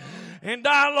Ghost and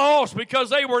die lost because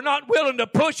they were not willing to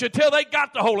push until they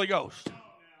got the Holy Ghost.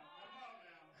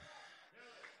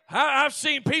 I've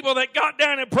seen people that got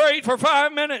down and prayed for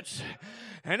 5 minutes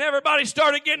and everybody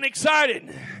started getting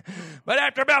excited. But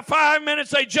after about 5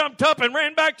 minutes, they jumped up and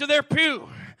ran back to their pew.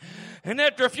 And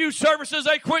after a few services,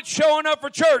 they quit showing up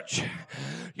for church.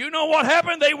 You know what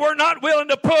happened? They were not willing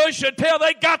to push until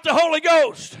they got the Holy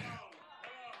Ghost.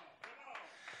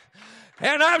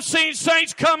 And I've seen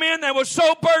saints come in that was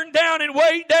so burdened down and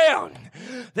weighed down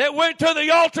that went to the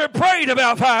altar and prayed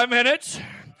about 5 minutes.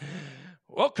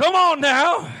 Well, come on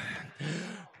now.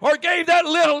 Or gave that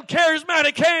little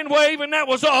charismatic hand wave and that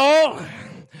was all.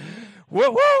 Woo,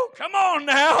 woo, come on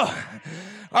now.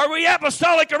 Are we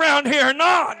apostolic around here or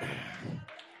not?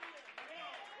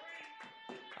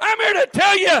 I'm here to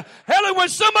tell you, hell, when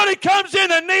somebody comes in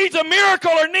that needs a miracle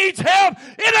or needs help,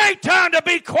 it ain't time to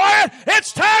be quiet.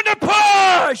 It's time to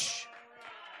push.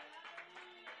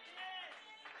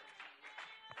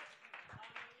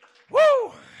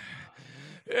 Woo.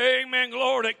 Amen.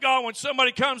 Glory to God. When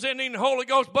somebody comes in needing the Holy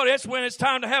Ghost, buddy, that's when it's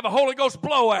time to have a Holy Ghost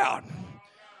blowout.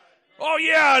 Oh,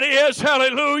 yeah, it is.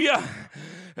 Hallelujah.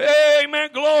 Amen.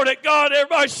 Glory to God.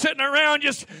 Everybody's sitting around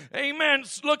just, amen,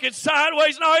 looking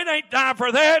sideways. No, it ain't time for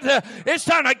that. It's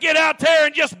time to get out there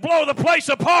and just blow the place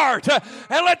apart and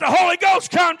let the Holy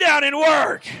Ghost come down and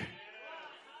work.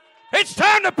 It's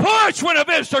time to push when a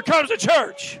visitor comes to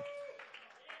church.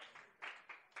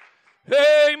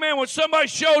 Amen. When somebody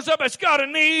shows up that's got a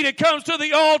need, it comes to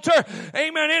the altar.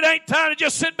 Amen. It ain't time to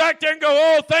just sit back there and go,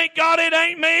 oh, thank God it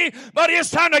ain't me. But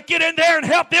it's time to get in there and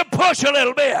help them push a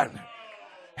little bit.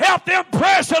 Help them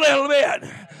press a little bit.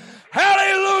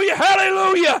 Hallelujah,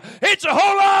 hallelujah. It's a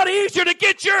whole lot easier to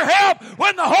get your help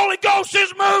when the Holy Ghost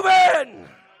is moving.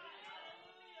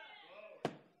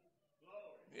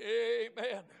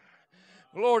 Amen.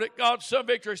 Glory to God. Some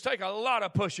victories take a lot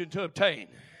of pushing to obtain.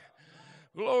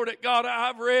 Glory to God.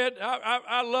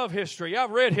 I love history.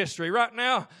 I've read history right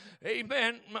now.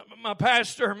 Amen. My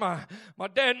pastor, my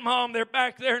dad and mom, they're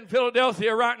back there in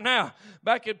Philadelphia right now.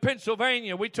 Back in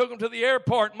Pennsylvania. We took them to the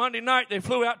airport Monday night. They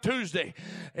flew out Tuesday.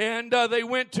 And they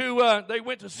went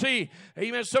to see,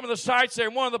 amen, some of the sites there.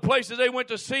 One of the places they went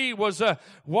to see was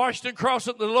Washington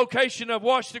Crossing, the location of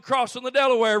Washington Crossing the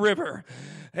Delaware River.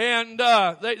 And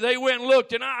they went and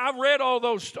looked, and I've read all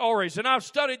those stories, and I've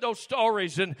studied those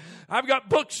stories, and I've got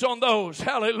books on those.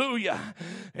 Hallelujah.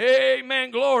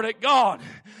 Amen. Glory to God.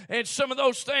 And some of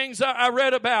those things I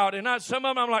read about, and some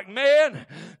of them I'm like, man,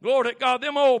 glory to God,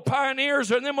 them old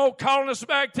pioneers and them old colonists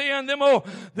back then, them old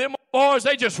boys,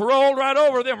 they just rolled right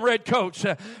over them redcoats.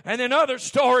 And then other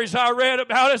stories I read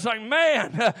about, it's like,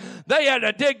 man, they had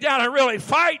to dig down and really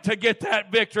fight to get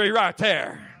that victory right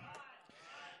there.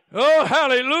 Oh,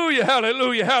 hallelujah,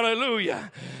 hallelujah,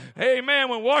 hallelujah. Amen.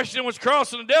 When Washington was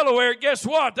crossing the Delaware, guess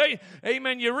what?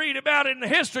 Amen, you read about it in the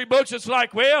history books. It's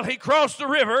like, well, he crossed the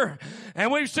river, and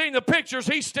we've seen the pictures.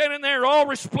 He's standing there all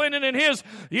resplendent in his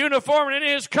uniform and in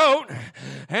his coat,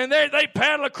 and they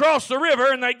paddle across the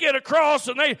river, and they get across,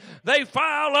 and they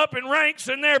file up in ranks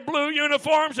in their blue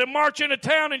uniforms and march into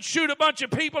town and shoot a bunch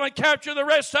of people and capture the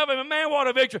rest of them. And man, what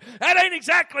a victory. That ain't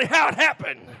exactly how it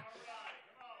happened.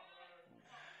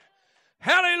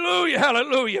 Hallelujah,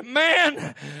 hallelujah.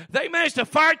 Man, they managed to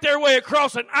fight their way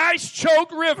across an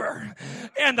ice-choked river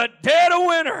in the dead of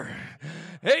winter.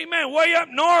 Amen. Way up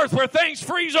north where things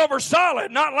freeze over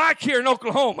solid, not like here in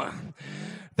Oklahoma.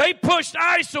 They pushed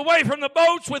ice away from the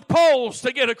boats with poles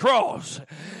to get across.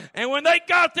 And when they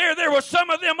got there, there were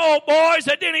some of them old boys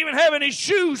that didn't even have any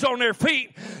shoes on their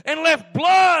feet and left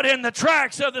blood in the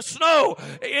tracks of the snow,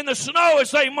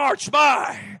 as they marched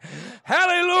by.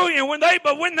 Hallelujah. When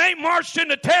they marched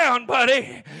into town,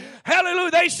 buddy,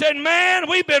 hallelujah, they said, man,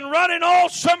 we've been running all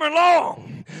summer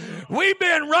long. We've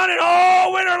been running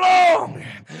all winter long.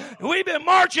 We've been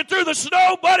marching through the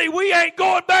snow, buddy. We ain't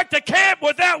going back to camp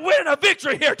without winning a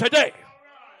victory here today.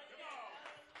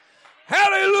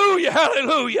 Hallelujah,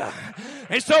 hallelujah.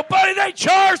 And so, buddy, they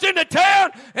charged into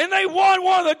town, and they won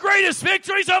one of the greatest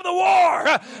victories of the war.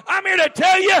 I'm here to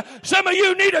tell you, some of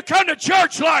you need to come to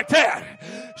church like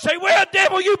that. Say, well,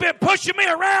 devil, you've been pushing me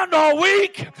around all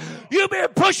week. You've been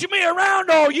pushing me around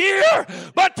all year.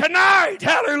 But tonight,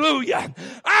 hallelujah,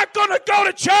 I'm going to go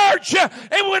to church,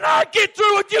 and when I get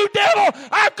through with you, devil,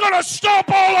 I'm going to stomp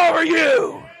all over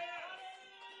you.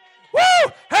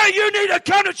 Woo! Hey, you need to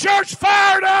come to church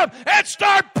fired up and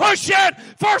start pushing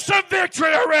for some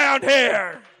victory around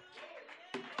here.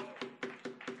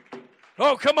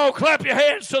 Oh, come on, clap your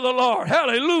hands to the Lord.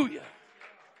 Hallelujah.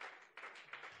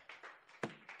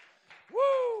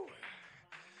 Woo!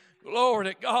 Glory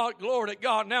to God, glory to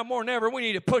God. Now more than ever, we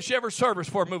need to push every service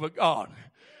for a move of God.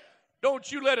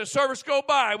 Don't you let a service go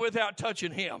by without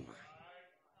touching Him.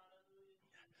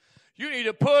 You need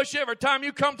to push every time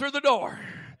you come through the door.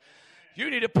 You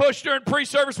need to push during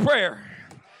pre-service prayer.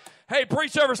 Hey,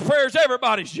 pre-service prayer is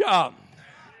everybody's job.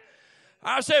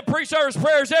 I said pre-service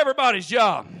prayer is everybody's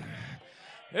job.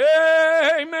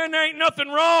 Amen. There ain't nothing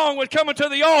wrong with coming to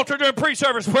the altar during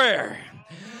pre-service prayer.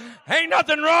 Ain't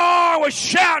nothing wrong with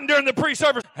shouting during the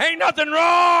pre-service. Ain't nothing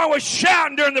wrong with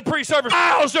shouting during the pre-service.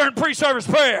 Miles during pre-service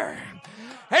prayer.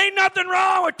 Ain't nothing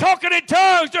wrong with talking in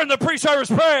tongues during the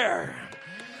pre-service prayer.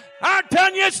 I'm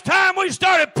telling you, it's time we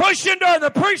started pushing during the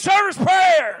pre-service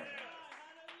prayer.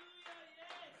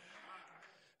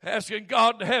 Asking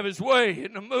God to have His way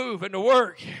and to move and to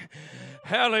work.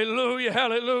 Hallelujah,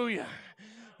 hallelujah.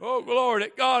 Oh, glory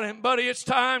to God. And, buddy, it's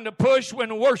time to push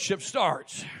when worship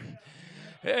starts.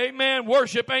 Amen.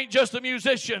 Worship ain't just a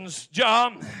musician's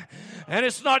job, and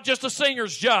it's not just a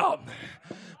singer's job.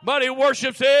 Buddy,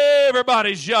 worship's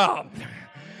everybody's job.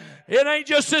 It ain't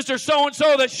just Sister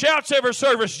So-and-so that shouts every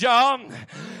service job.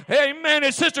 Amen.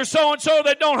 It's Sister So-and-so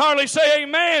that don't hardly say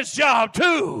amen's job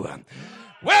too.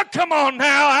 Well, come on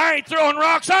now. I ain't throwing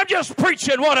rocks. I'm just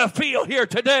preaching what I feel here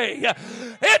today.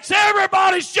 It's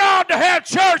everybody's job to have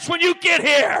church when you get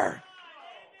here.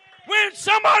 When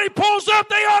somebody pulls up,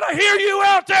 they ought to hear you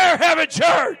out there having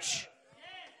church.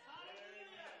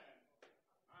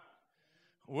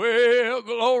 Well,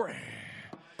 glory.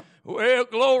 Well,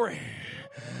 glory.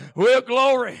 Well,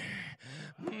 glory.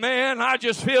 Man, I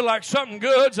just feel like something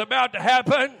good's about to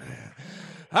happen.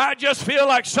 I just feel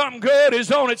like something good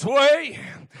is on its way.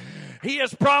 He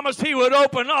has promised He would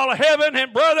open all of heaven,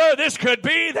 and brother, this could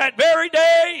be that very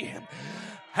day.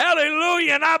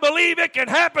 Hallelujah, and I believe it can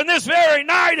happen this very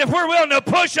night if we're willing to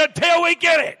push until we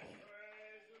get it.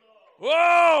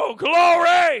 Whoa,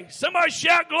 glory. Somebody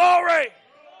shout glory.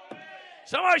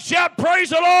 Somebody shout praise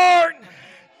the Lord.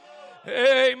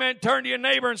 Amen. Turn to your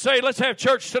neighbor and say, let's have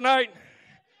church tonight.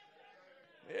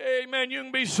 Amen. You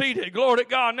can be seated. Glory to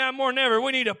God. Now more than ever,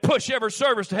 we need to push every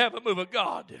service to have a move of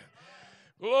God.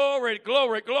 Glory,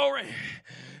 glory, glory.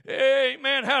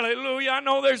 Amen. Hallelujah. I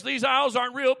know these aisles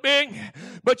aren't real big,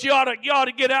 but you ought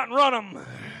to get out and run them.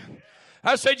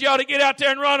 I said you ought to get out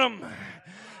there and run them.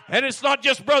 And it's not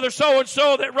just brother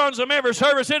so-and-so that runs them every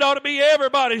service. It ought to be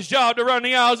everybody's job to run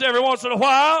the aisles every once in a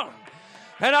while.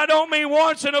 And I don't mean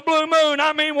once in a blue moon.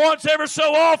 I mean once ever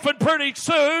so often pretty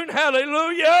soon.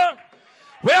 Hallelujah.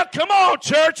 Well, come on,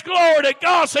 church. Glory to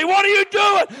God. Say, what are you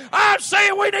doing? I'm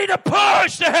saying we need to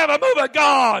push to have a move of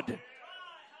God.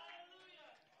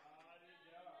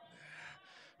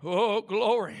 Oh,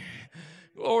 glory.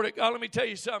 Glory to God. Let me tell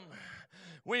you something.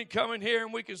 We can come in here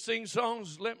and we can sing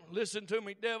songs, listen to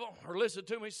me, devil, or listen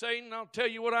to me, Satan. I'll tell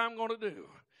you what I'm going to do.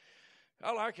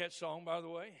 I like that song, by the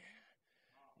way.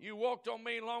 You walked on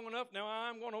me long enough, now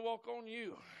I'm going to walk on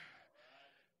you.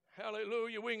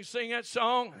 Hallelujah. We can sing that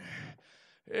song.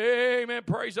 Amen.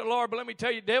 Praise the Lord. But let me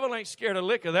tell you, devil ain't scared a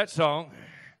lick of that song.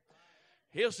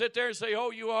 He'll sit there and say,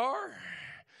 oh, you are?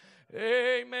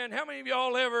 Amen. How many of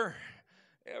y'all ever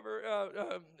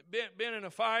been in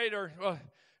a fight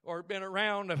or been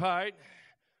around a fight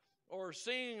or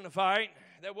seen a fight?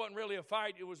 That wasn't really a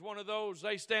fight. It was one of those,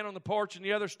 they stand on the porch and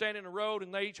the other stand in the road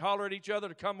and they each holler at each other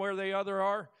to come where the other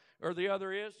are or the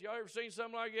other is. Y'all ever seen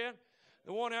something like that?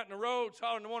 The one out in the road's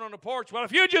hollering the one on the porch, well,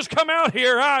 if you just come out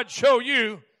here, I'd show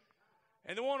you.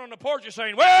 And the one on the porch is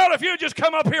saying, well, if you just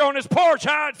come up here on this porch,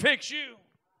 I'd fix you.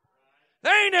 They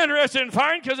ain't interested in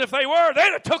fighting, because if they were,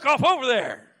 they'd have took off over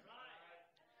there.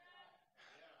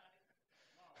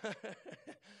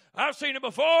 I've seen it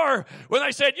before when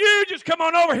they said, you just come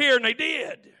on over here, and they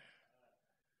did.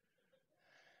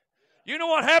 You know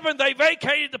what happened? They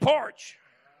vacated the porch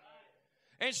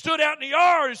and stood out in the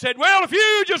yard and said, well, if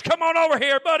you just come on over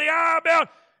here, buddy, I'm about.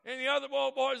 And the other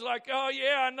boy's like, oh,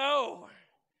 yeah, I know.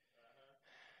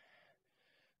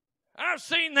 I've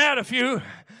seen that a few.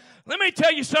 Let me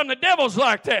tell you something. The devil's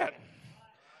like that.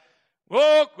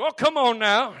 Well, come on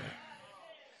now.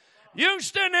 You can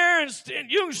stand there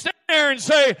and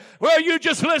say, well, you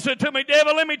just listen to me,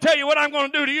 devil. Let me tell you what I'm going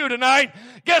to do to you tonight.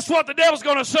 Guess what? The devil's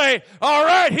going to say, all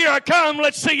right, here I come.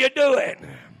 Let's see you do it.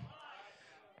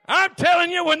 I'm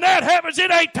telling you, when that happens,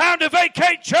 it ain't time to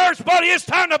vacate church, buddy. It's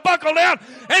time to buckle down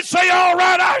and say, all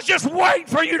right, I was just waiting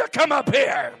for you to come up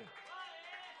here.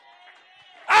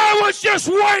 I was just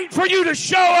waiting for you to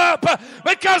show up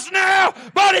because now,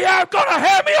 buddy, I'm going to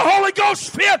have me a Holy Ghost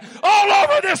fit all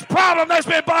over this problem that's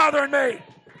been bothering me.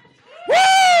 Woo!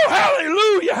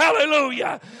 Hallelujah,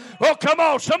 hallelujah. Oh, come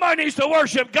on. Somebody needs to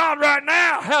worship God right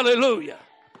now. Hallelujah.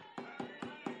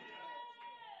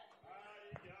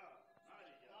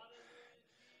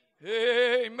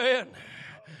 Amen.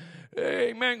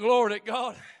 Amen. Glory to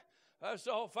God. I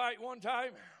saw a fight one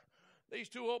time. These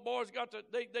two old boys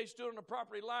they stood on the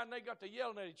property line. They got to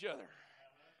yelling at each other.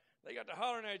 They got to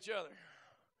hollering at each other.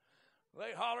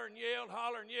 They hollered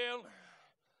and yelled.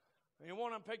 And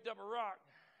one of them picked up a rock.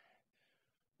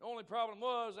 The only problem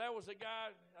was that was the guy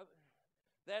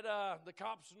that the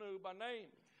cops knew by name.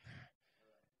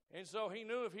 And so he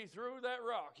knew if he threw that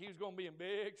rock, he was going to be in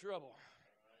big trouble.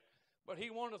 But he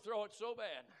wanted to throw it so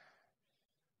bad.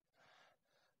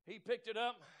 He picked it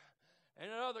up. And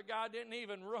the other guy didn't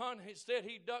even run. Instead,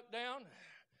 he ducked down.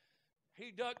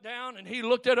 He ducked down, and he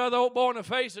looked at the other old boy in the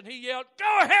face, and he yelled,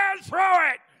 go ahead and throw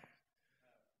it.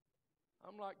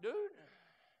 I'm like, dude.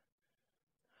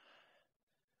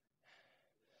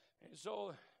 And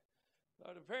so,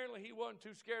 but apparently he wasn't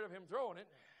too scared of him throwing it.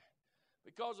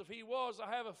 Because if he was, I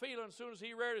have a feeling as soon as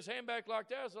he reared his hand back like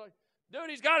that, it's like, dude,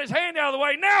 he's got his hand out of the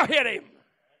way. Now hit him.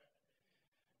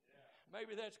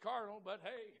 Maybe that's carnal, but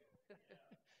hey.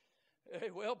 Hey,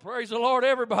 well, praise the Lord,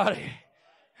 everybody.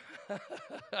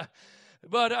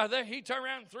 But he turned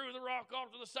around and threw the rock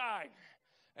off to the side.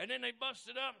 And then they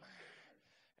busted up.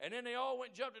 And then they all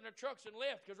went and jumped in their trucks and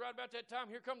left, because right about that time,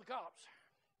 here come the cops.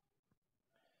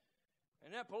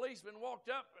 And that policeman walked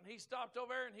up, and he stopped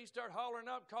over there, and he started hollering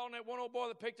up, calling that one old boy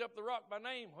that picked up the rock by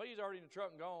name. Well, he's already in the truck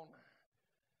and gone.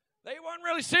 They weren't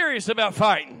really serious about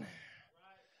fighting.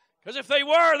 Because if they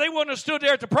were, they wouldn't have stood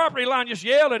there at the property line just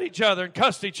yelled at each other and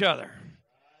cussed each other.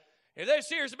 If they're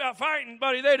serious about fighting,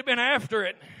 buddy, they'd have been after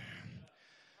it.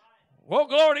 Well,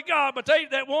 glory to God, but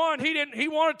that one, he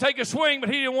wanted to take a swing, but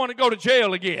he didn't want to go to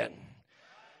jail again.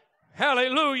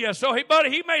 Hallelujah. So, he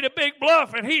made a big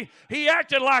bluff, and he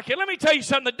acted like it. Let me tell you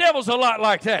something, the devil's a lot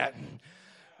like that.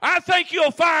 I think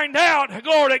you'll find out,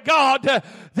 glory to God,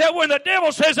 that when the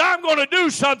devil says, I'm going to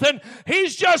do something,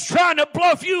 he's just trying to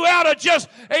bluff you out of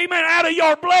out of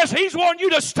your blessing. He's wanting you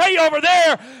to stay over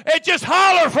there and just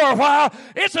holler for a while.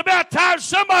 It's about time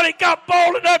somebody got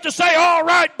bold enough to say, all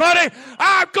right, buddy,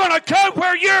 I'm going to come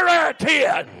where you're at,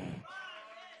 then.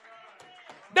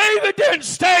 David didn't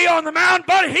stay on the mountain,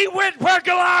 buddy. He went where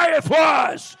Goliath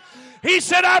was. He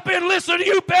said, I've been listening to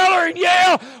you beller and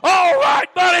yell. All right,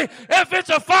 buddy, if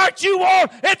it's a fight you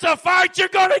want, it's a fight you're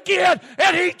going to get.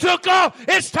 And he took off.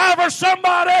 It's time for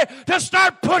somebody to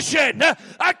start pushing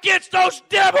against those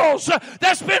devils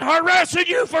that's been harassing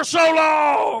you for so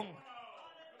long.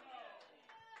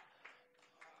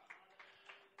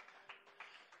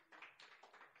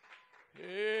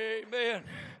 Amen.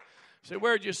 So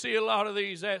where'd you see a lot of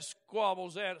these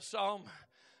squabbles at? I saw them.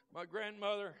 My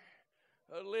grandmother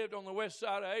lived on the west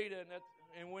side of Ada,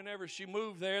 and whenever she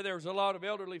moved there was a lot of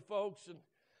elderly folks,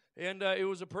 and it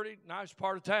was a pretty nice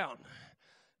part of town.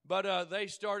 But they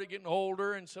started getting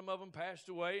older, and some of them passed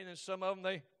away, and then some of them,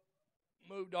 they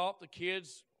moved off. The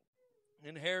kids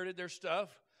inherited their stuff.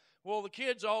 Well, the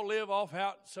kids all live off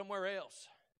out somewhere else,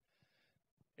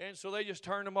 and so they just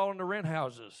turned them all into rent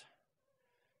houses.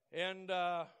 And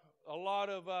a lot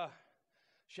of,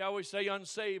 shall we say,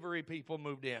 unsavory people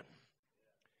moved in.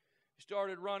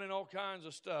 Started running all kinds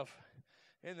of stuff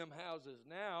in them houses.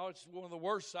 Now it's one of the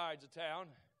worst sides of town,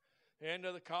 and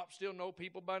the cops still know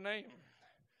people by name.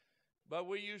 But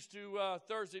we used to,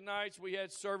 Thursday nights, we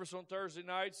had service on Thursday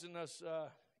nights, and us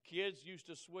kids used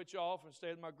to switch off and stay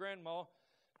with my grandma,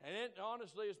 and it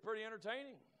honestly is pretty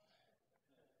entertaining.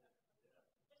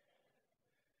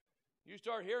 You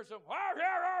start hearing some,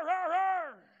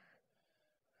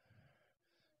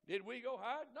 did we go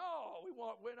hide? No, we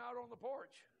went out on the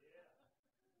porch.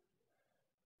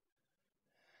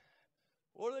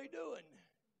 What are they doing?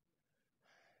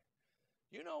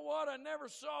 You know what? I never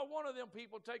saw one of them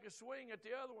people take a swing at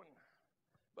the other one,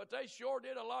 but they sure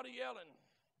did a lot of yelling.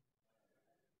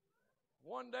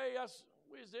 One day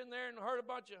we was in there and heard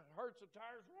some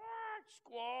tires,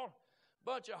 squall,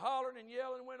 bunch of hollering and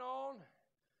yelling went on.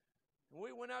 And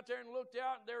we went out there and looked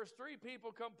out, and there was 3 people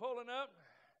come pulling up,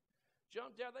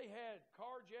 jumped out. They had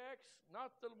car jacks,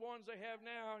 not the ones they have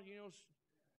now,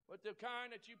 but the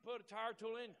kind that you put a tire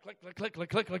tool in, click, click, click, click,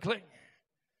 click, click, click.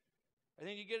 And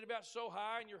then you get it about so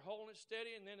high and you're holding it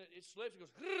steady, and then it slips, it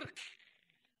goes,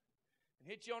 and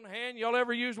hits you on the hand. Y'all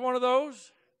ever used one of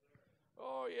those?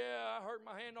 Oh, yeah, I hurt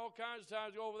my hand all kinds of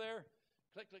times. Go over there,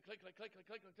 click, click, click, click, click, click,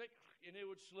 click, click, click, and it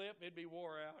would slip. It'd be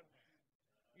wore out.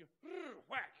 You go,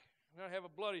 whack. And I'd have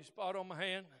a bloody spot on my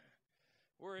hand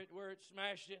where it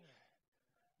smashed it.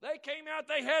 They came out,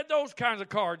 they had those kinds of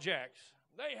car jacks.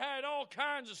 They had all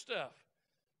kinds of stuff.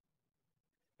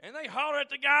 And they hollered at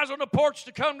the guys on the porch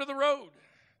to come to the road.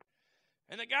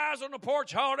 And the guys on the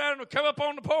porch hollered at them to come up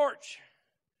on the porch.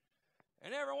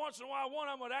 And every once in a while, one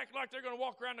of them would act like they're going to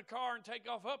walk around the car and take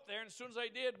off up there. And as soon as they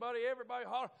did, buddy, everybody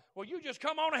hollered, well, you just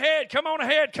come on ahead, come on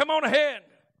ahead, come on ahead.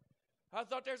 I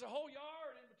thought there's a whole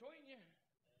yard in between you.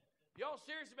 Y'all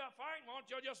serious about fighting? Why don't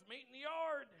y'all just meet in the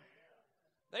yard?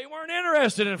 They weren't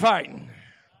interested in fighting.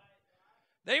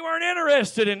 They weren't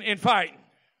interested in fighting.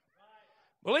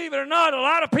 Believe it or not, a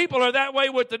lot of people are that way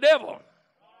with the devil.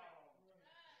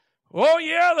 Oh,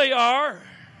 yeah, they are.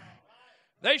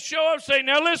 They show up and say,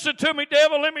 now listen to me,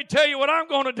 devil, let me tell you what I'm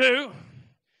going to do.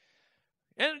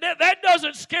 And that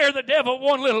doesn't scare the devil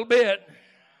one little bit.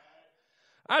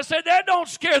 I said, that don't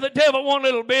scare the devil one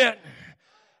little bit.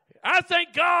 I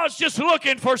think God's just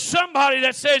looking for somebody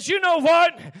that says, you know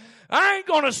what? I ain't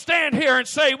going to stand here and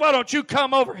say, why don't you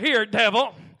come over here,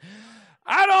 devil?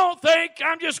 I don't think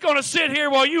I'm just going to sit here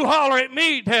while you holler at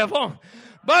me, devil.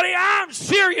 Buddy, I'm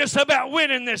serious about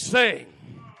winning this thing.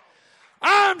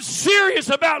 I'm serious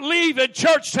about leaving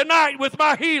church tonight with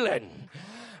my healing.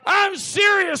 I'm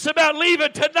serious about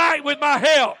leaving tonight with my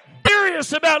help.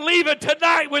 Serious about leaving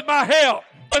tonight with my help,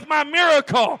 with my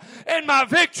miracle and my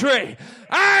victory.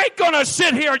 I ain't going to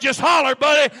sit here and just holler,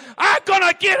 buddy. I'm going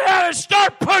to get out and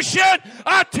start pushing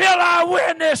until I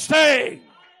win this thing.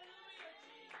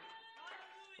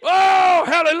 Oh,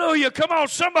 hallelujah. Come on,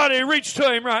 somebody reach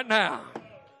to him right now.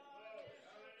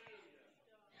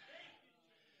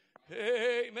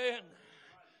 Amen.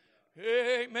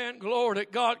 Amen. Glory to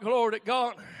God. Glory to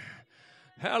God.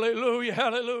 Hallelujah,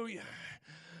 hallelujah.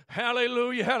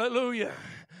 Hallelujah, hallelujah.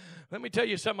 Let me tell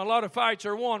you something. A lot of fights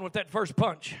are won with that first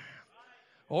punch.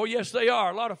 Oh, yes, they are.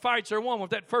 A lot of fights are won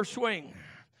with that first swing.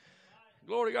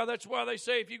 Glory to God. That's why they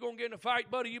say if you're going to get in a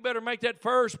fight, buddy, you better make that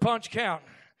first punch count.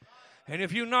 And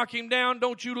if you knock him down,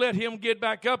 don't you let him get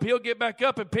back up. He'll get back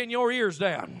up and pin your ears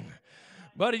down.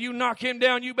 But if you knock him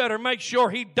down, you better make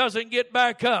sure he doesn't get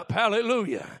back up.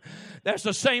 Hallelujah. That's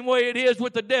the same way it is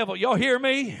with the devil. Y'all hear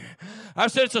me? I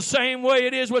said it's the same way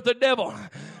it is with the devil.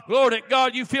 Glory to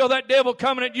God, you feel that devil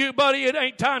coming at you, buddy. It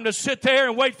ain't time to sit there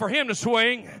and wait for him to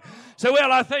swing. Say,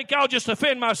 well, I think I'll just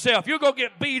defend myself. You're going to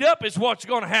get beat up is what's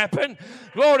going to happen.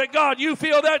 Glory to God, you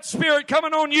feel that spirit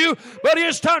coming on you, but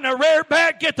it's time to rear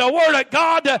back, get the word of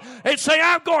God, and say,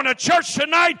 I'm going to church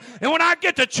tonight, and when I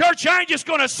get to church, I ain't just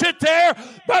going to sit there,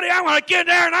 buddy, I'm going to get in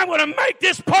there, and I'm going to make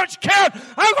this punch count.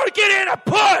 I'm going to get in a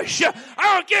push. I'm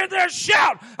going to get in there and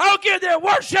shout. I'm going to get in there and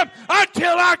worship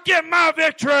until I get my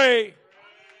victory.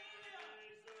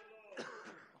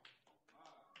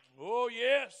 Oh,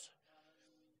 yes.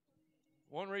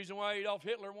 One reason why Adolf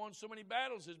Hitler won so many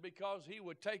battles is because he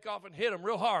would take off and hit them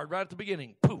real hard right at the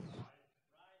beginning. Poof.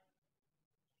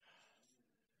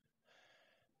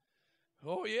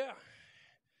 Oh, yeah.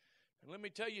 And let me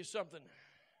tell you something.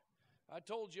 I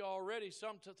told you already,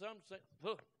 some say,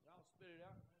 look, I'll spit it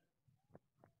out.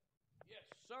 Yes,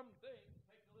 some things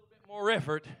take a little bit more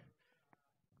effort.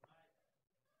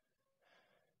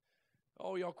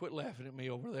 Oh, y'all quit laughing at me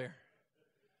over there.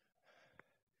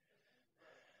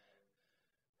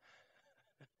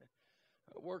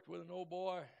 I worked with an old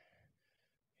boy.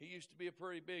 He used to be a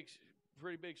pretty big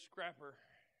scrapper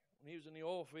when he was in the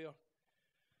oil field.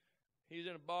 He was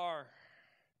in a bar.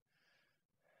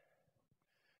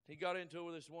 He got into it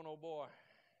with this one old boy.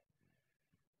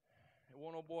 And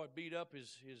one old boy beat up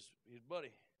his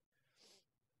buddy.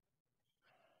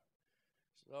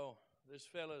 So this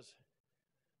fella's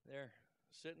there,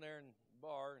 sitting there in the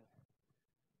bar, and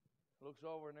looks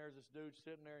over, and there's this dude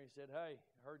sitting there. He said, hey,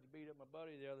 I heard you beat up my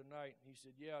buddy the other night. He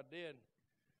said, yeah, I did.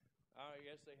 I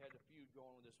guess they had a feud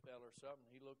going with this fella or something.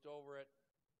 He looked over at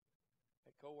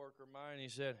a coworker of mine, and he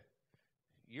said,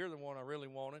 you're the one I really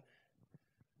wanted.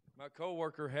 My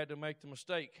coworker had to make the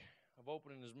mistake of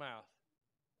opening his mouth.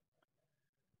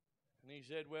 And he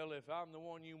said, well, if I'm the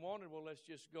one you wanted, well, let's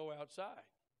just go outside.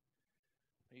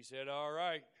 He said, all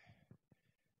right.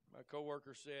 My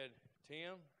coworker said,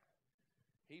 Tim,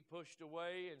 he pushed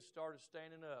away and started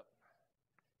standing up.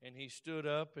 And he stood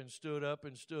up and stood up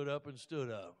and stood up and stood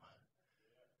up.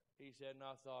 He said, and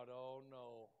I thought, oh,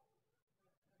 no.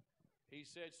 He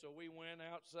said, so we went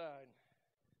outside.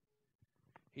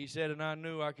 He said, and I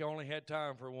knew I only had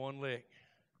time for one lick.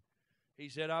 He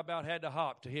said, I about had to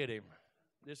hop to hit him.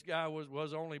 This guy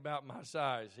was only about my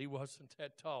size. He wasn't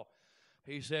that tall.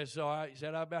 He said,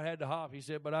 I about had to hop. He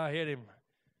said, but I hit him.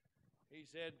 He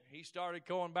said, he started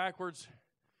going backwards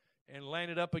and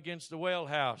landed up against the well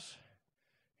house.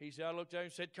 He said, I looked at him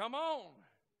and said, come on.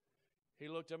 He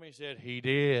looked at me and said, he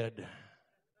did.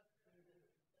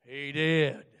 He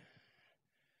did.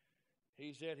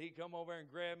 He said he come over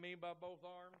and grabbed me by both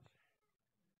arms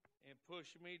and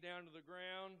pushed me down to the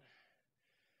ground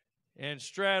and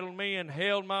straddled me and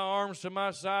held my arms to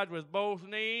my side with both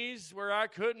knees where I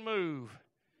couldn't move.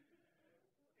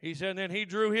 He said, and then he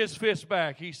drew his fist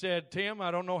back. He said, Tim,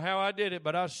 I don't know how I did it,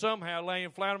 but I somehow,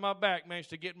 laying flat on my back, managed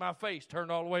to get my face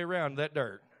turned all the way around that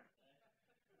dirt.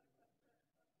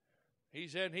 He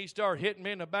said, and he started hitting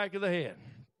me in the back of the head.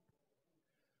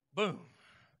 Boom.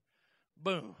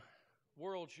 Boom.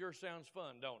 World sure sounds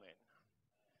fun, don't it?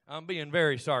 I'm being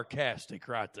very sarcastic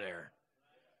right there.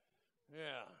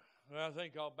 Yeah. Well, I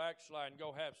think I'll backslide and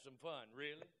go have some fun.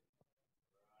 Really?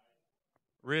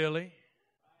 Really?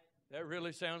 That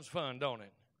really sounds fun, don't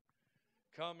it?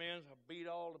 Come in, I beat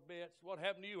all the bits. What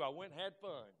happened to you? I went and had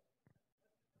fun.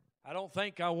 I don't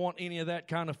think I want any of that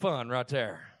kind of fun right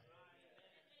there.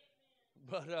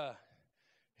 But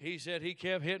he said he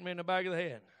kept hitting me in the back of the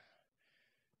head.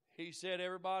 He said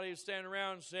everybody was standing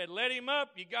around and said, let him up,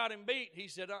 you got him beat. He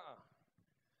said,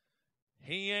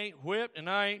 He ain't whipped and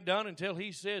I ain't done until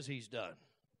he says he's done.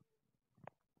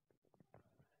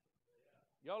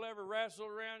 Y'all ever wrestled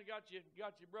around, got your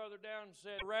brother down and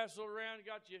said, wrestled around,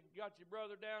 got your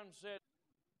brother down and said,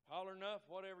 holler enough,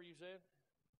 whatever you said.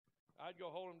 I'd go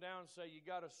hold him down and say, you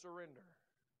got to surrender.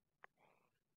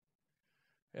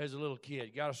 As a little kid,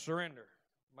 you got to surrender.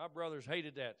 My brothers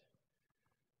hated that.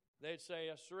 They'd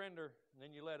say, I surrender, and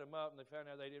then you let them up, and they found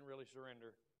out they didn't really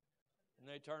surrender. And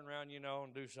they turn around,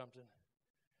 and do something.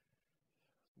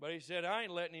 But he said, I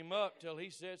ain't letting him up till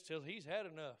he's had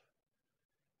enough.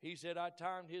 He said, I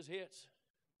timed his hits.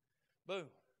 Boom,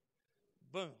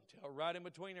 Boom. Right in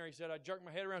between there, he said, I jerked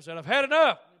my head around and said, I've had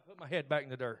enough. And put my head back in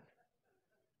the dirt.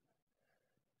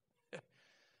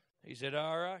 He said,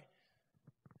 all right.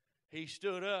 He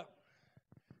stood up.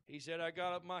 He said, I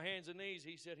got up my hands and knees.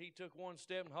 He said, he took one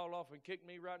step and hauled off and kicked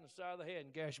me right in the side of the head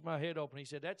and gashed my head open. He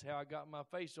said, that's how I got my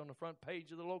face on the front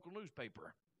page of the local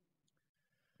newspaper.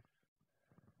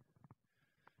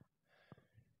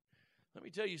 Let me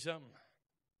tell you something.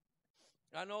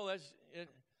 I know that's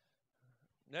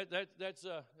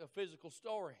a physical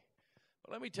story.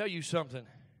 But let me tell you something.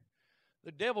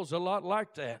 The devil's a lot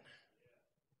like that.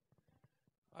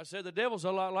 I said the devil's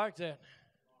a lot like that.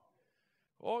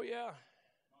 Oh, yeah.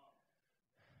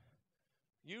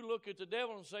 You look at the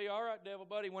devil and say, all right, devil,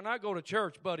 buddy, when I go to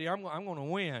church, buddy, I'm going to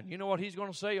win. You know what he's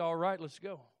going to say? All right, let's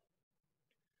go.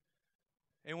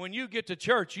 And when you get to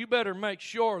church, you better make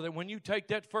sure that when you take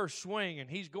that first swing and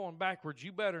he's going backwards,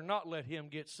 you better not let him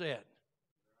get set.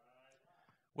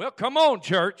 Well, come on,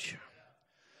 church.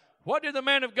 What did the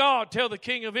man of God tell the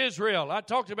king of Israel? I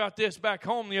talked about this back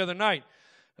home the other night.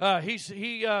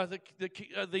 The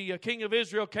king of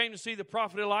Israel came to see the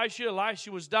prophet Elisha.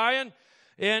 Elisha was dying,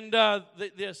 and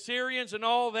the Assyrians and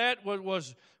all that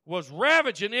was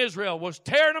ravaging Israel, was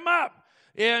tearing them up,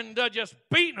 and just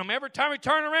beating them. Every time he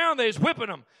turned around, they was whipping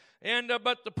them.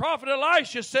 But the prophet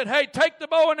Elisha said, hey, take the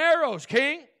bow and arrows,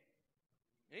 king.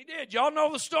 He did. Y'all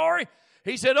know the story?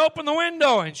 He said, open the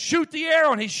window and shoot the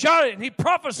arrow. And he shot it and he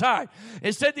prophesied.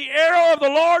 It said, the arrow of the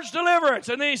Lord's deliverance.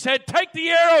 And then he said, take the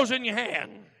arrows in your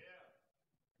hand.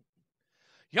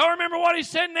 Y'all remember what he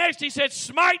said next? He said,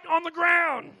 smite on the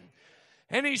ground.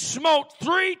 And he smote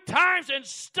 3 times and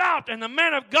stopped. And the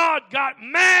man of God got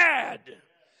mad.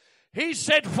 He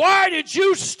said, why did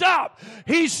you stop?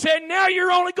 He said, now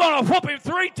you're only going to whoop him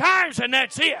 3 times and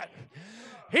that's it.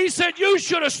 He said, you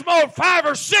should have smote 5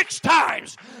 or 6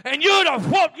 times, and you'd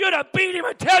have beat him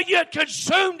until you had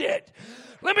consumed it.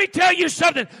 Let me tell you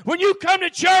something. When you come to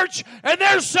church and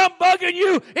there's some bugging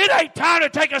you, it ain't time to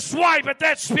take a swipe at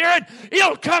that spirit.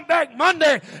 It'll come back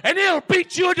Monday, and it'll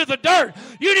beat you into the dirt.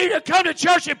 You need to come to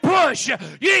church and push.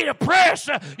 You need to press.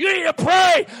 You need to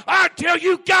pray until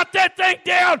you got that thing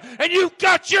down and you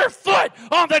got your foot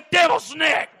on the devil's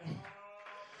neck.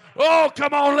 Oh,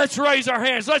 come on, let's raise our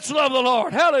hands. Let's love the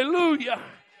Lord. Hallelujah.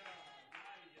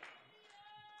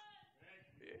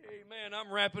 Amen.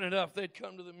 I'm wrapping it up. They'd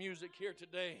come to the music here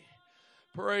today.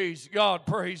 Praise God,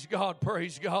 praise God,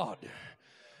 praise God.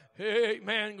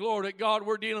 Amen. Glory to God.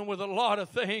 We're dealing with a lot of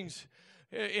things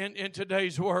in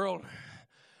today's world.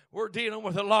 We're dealing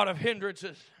with a lot of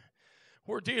hindrances.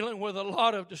 We're dealing with a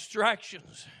lot of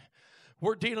distractions.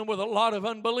 We're dealing with a lot of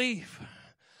unbelief.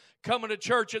 Coming to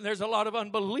church and there's a lot of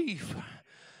unbelief.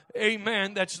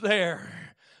 Amen. That's there.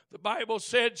 The Bible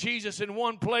said Jesus in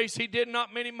one place, he did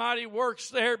not many mighty works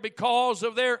there because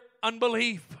of their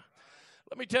unbelief.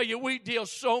 Let me tell you, we deal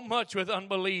so much with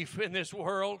unbelief in this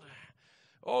world.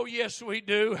 Oh, yes, we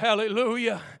do.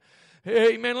 Hallelujah.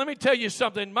 Amen. Let me tell you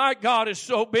something. My God is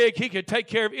so big, he can take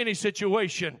care of any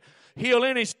situation. Heal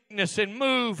any sickness and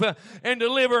move and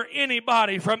deliver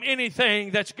anybody from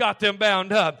anything that's got them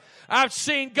bound up. I've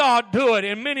seen God do it,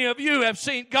 and many of you have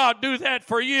seen God do that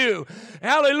for you.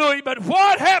 Hallelujah. But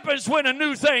what happens when a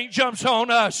new thing jumps on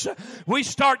us? We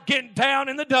start getting down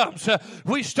in the dumps.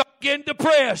 We start getting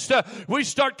depressed. We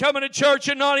start coming to church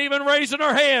and not even raising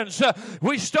our hands.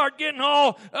 We start getting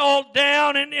all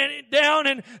down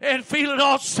and feeling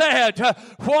all sad.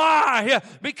 Why?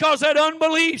 Because that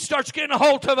unbelief starts getting a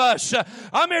hold of us.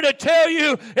 I'm here to tell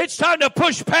you, it's time to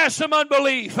push past some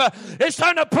unbelief. It's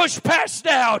time to push past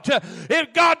doubt.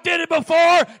 If God did it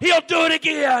before, he'll do it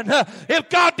again. If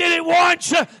God did it once,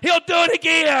 he'll do it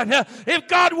again. If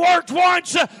God worked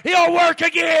once, he'll work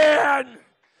again.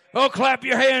 Oh, clap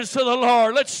your hands to the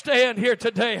Lord. Let's stand here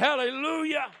today.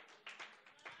 Hallelujah.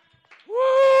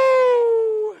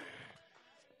 Woo.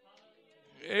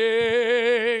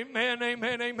 Amen,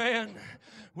 amen, amen.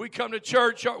 We come to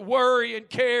church, our worry and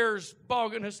cares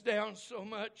bogging us down so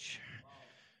much.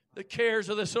 The cares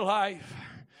of this life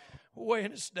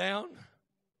weighing us down.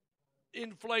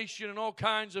 Inflation and all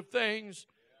kinds of things.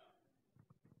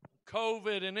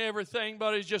 COVID and everything,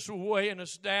 but it's just weighing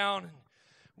us down.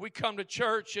 We come to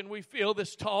church and we feel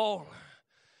this tall.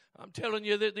 I'm telling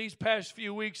you that these past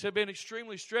few weeks have been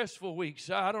extremely stressful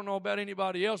weeks. I don't know about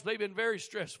anybody else. They've been very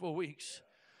stressful weeks.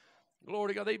 Glory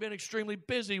to God. They've been extremely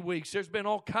busy weeks. There's been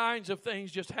all kinds of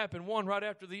things just happen, one right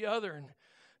after the other. And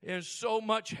there's so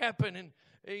much happening.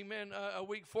 Amen. A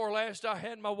week before last, I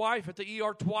had my wife at the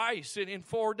ER twice in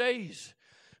 4 days.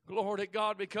 Glory to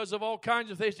God, because of all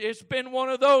kinds of things. It's been one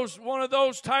of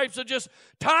those types of just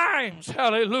times.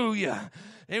 Hallelujah.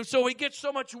 And so we get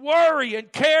so much worry and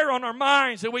care on our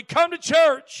minds, and we come to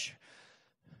church.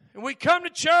 And we come to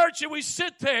church and we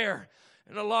sit there.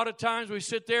 And a lot of times we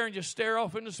sit there and just stare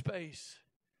off into space.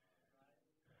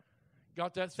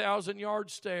 Got that 1,000-yard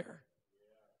stare.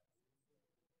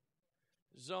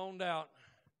 Zoned out.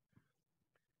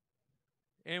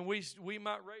 And we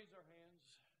might raise our hands.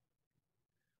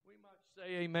 We might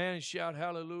say amen and shout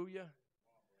hallelujah.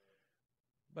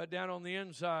 But down on the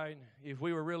inside, if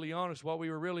we were really honest, what we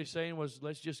were really saying was,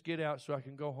 let's just get out so I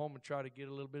can go home and try to get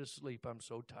a little bit of sleep. I'm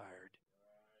so tired.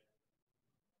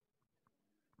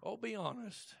 Oh, be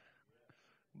honest.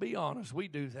 Be honest. We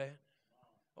do that.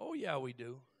 Oh, yeah, we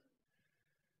do.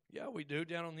 Yeah, we do.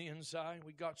 Down on the inside,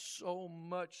 we got so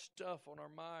much stuff on our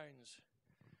minds.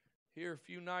 Here a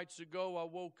few nights ago, I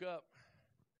woke up.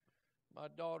 My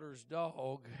daughter's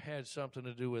dog had something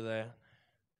to do with that.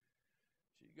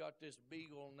 She got this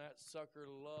beagle, and that sucker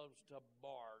loves to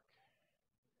bark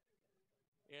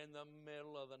in the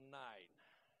middle of the night.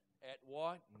 At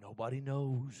what? Nobody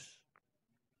knows.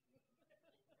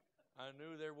 I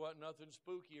knew there wasn't nothing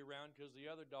spooky around because the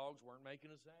other dogs weren't making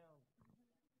a sound.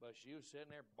 But she was sitting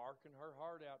there barking her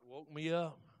heart out, woke me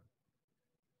up.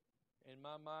 And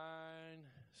my mind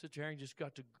sat there and just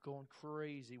got to going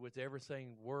crazy with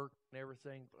everything, work and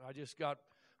everything. I just got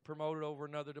promoted over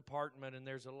another department, and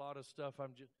there's a lot of stuff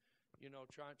I'm just,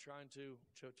 trying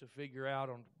to figure out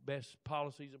on best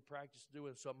policies and practice to do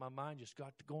with. So my mind just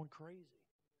got to going crazy.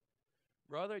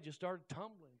 Brother, it just started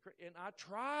tumbling. And I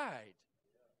tried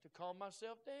to calm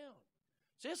myself down.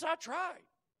 Sis, I tried.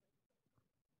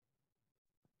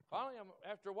 Finally,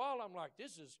 after a while, I'm like,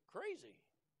 this is crazy.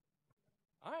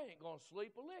 I ain't going to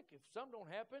sleep a lick if something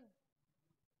don't happen.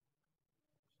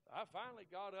 I finally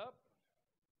got up,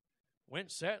 went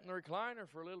and sat in the recliner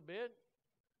for a little bit,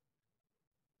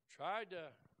 tried to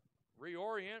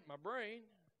reorient my brain.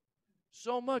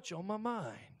 So much on my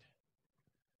mind.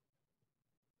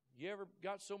 You ever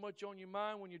got so much on your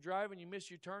mind when you're driving, you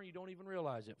miss your turn, you don't even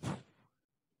realize it?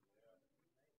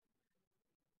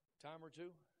 Time or two?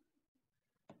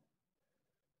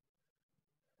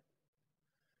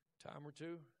 Time or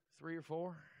two? 3 or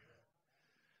 4?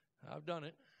 I've done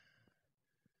it.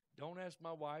 Don't ask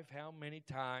my wife how many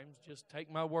times. Just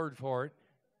take my word for it.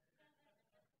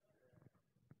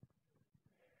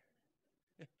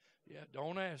 Yeah,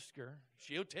 don't ask her.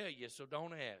 She'll tell you, so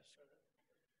don't ask.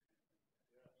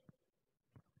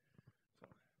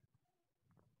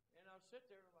 And I'll sit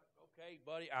there and I'm like, okay,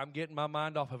 buddy, I'm getting my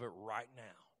mind off of it right now.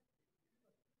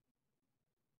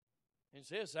 And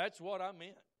sis, that's what I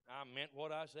meant. I meant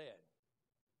what I said.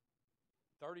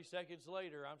 30 seconds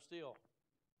later, I'm still.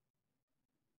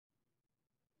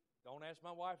 Don't ask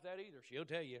my wife that either. She'll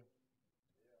tell you.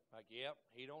 Like, yep,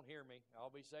 he don't hear me. I'll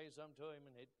be saying something to him,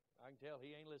 and I can tell he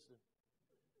ain't listening.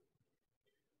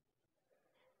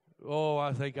 Oh,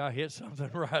 I think I hit something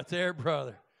right there,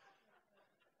 brother.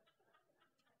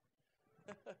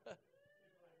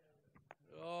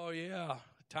 Oh, yeah.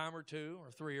 Time or 2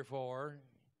 or 3 or 4.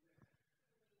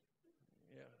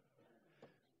 Yeah.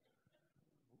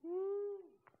 Woo.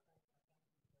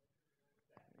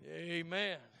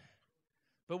 Amen.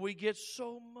 But we get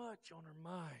so much on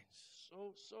our minds,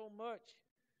 so much.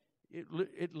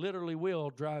 It literally will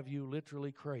drive you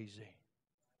literally crazy.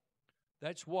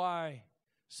 That's why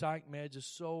psych meds is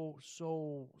so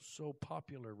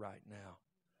popular right now.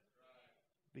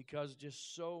 Because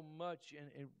just so much,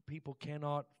 and people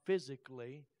cannot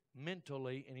physically,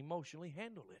 mentally, and emotionally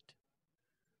handle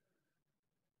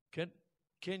it.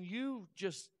 Can you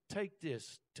just take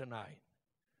this tonight?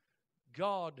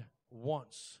 God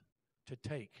wants to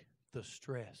take the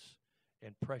stress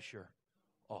and pressure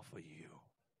off of you.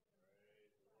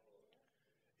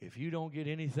 If you don't get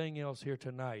anything else here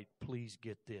tonight, please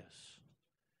get this.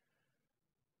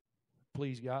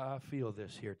 Please, God, I feel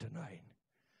this here tonight.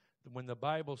 When the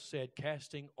Bible said,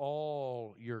 casting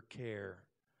all your care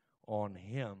on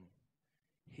Him,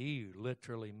 He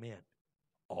literally meant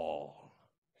all.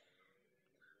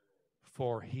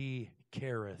 For He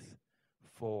careth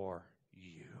for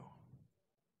you.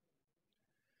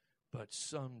 But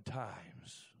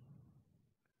sometimes,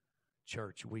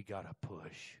 church, we got to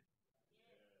push.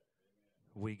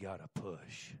 We got to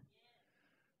push.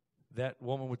 That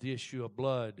woman with the issue of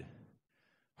blood,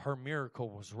 her miracle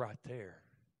was right there.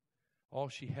 All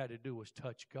she had to do was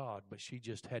touch God, but she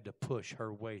just had to push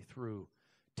her way through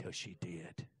till she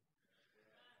did.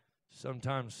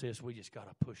 Sometimes, sis, we just got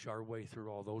to push our way through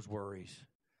all those worries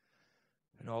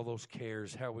and all those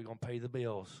cares. How are we going to pay the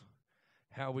bills?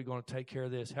 How are we going to take care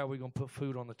of this? How are we going to put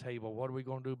food on the table? What are we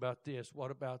going to do about this?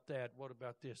 What about that? What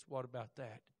about this? What about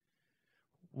that?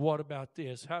 What about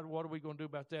this? What are we going to do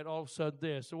about that? All of a sudden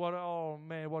this. Oh,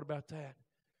 man, what about that?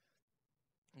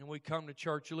 And we come to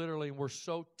church literally, and we're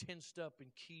so tensed up and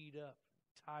keyed up,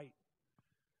 tight,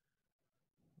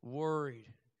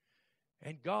 worried.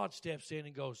 And God steps in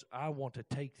and goes, I want to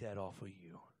take that off of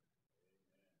you.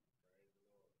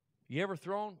 You ever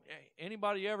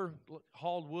anybody ever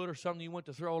hauled wood or something you went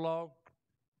to throw a log?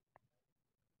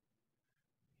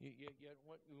 You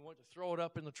went to throw it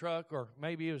up in the truck, or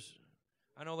maybe it was,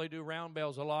 I know they do round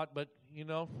bales a lot, but,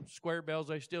 square bales,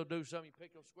 they still do something. You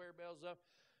pick those square bales up.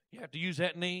 You have to use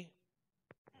that knee,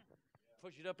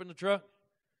 push it up in the truck,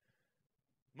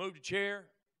 move the chair,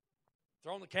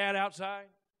 throw the cat outside.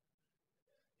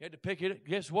 You had to pick it up.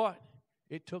 Guess what?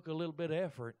 It took a little bit of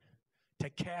effort to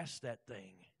cast that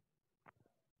thing.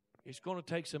 It's going to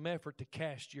take some effort to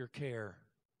cast your care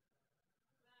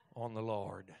on the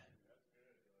Lord.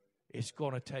 It's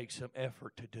going to take some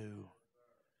effort to do.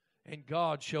 And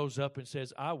God shows up and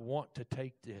says, I want to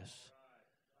take this.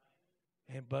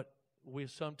 But we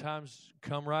sometimes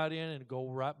come right in and go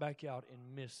right back out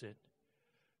and miss it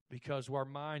because our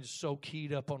mind's so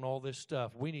keyed up on all this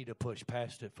stuff. We need to push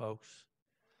past it, folks.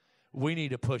 We need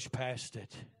to push past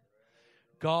it.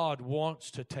 God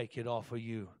wants to take it off of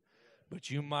you. But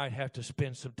you might have to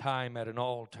spend some time at an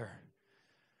altar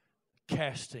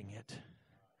casting it.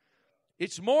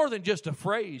 It's more than just a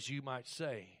phrase, you might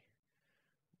say.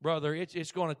 Brother,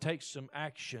 it's going to take some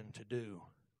action to do.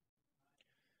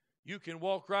 You can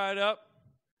walk right up.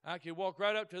 I can walk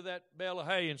right up to that bale of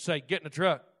hay and say, get in the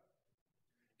truck.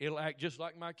 It'll act just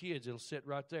like my kids. It'll sit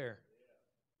right there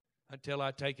until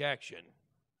I take action.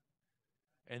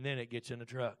 And then it gets in the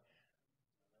truck.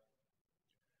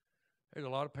 There's a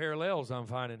lot of parallels I'm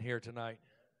finding here tonight.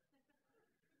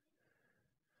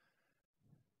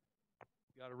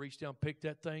 Got to reach down and pick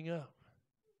that thing up.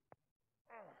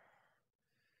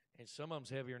 And some of them's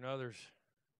heavier than others.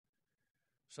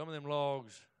 Some of them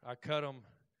logs, I cut them,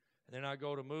 and then I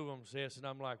go to move them, and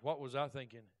I'm like, what was I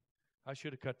thinking? I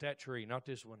should have cut that tree, not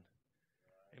this one.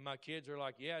 And my kids are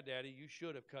like, yeah, Daddy, you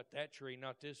should have cut that tree,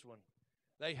 not this one.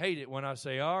 They hate it when I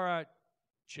say, all right,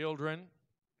 children,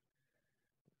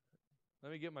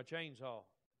 let me get my chainsaw.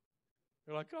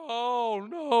 They're like, oh,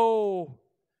 no,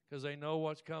 because they know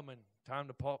what's coming. Time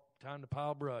to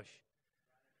pile brush.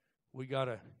 We got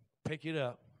to pick it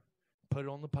up, put it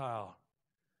on the pile.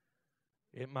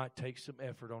 It might take some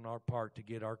effort on our part to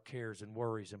get our cares and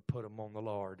worries and put them on the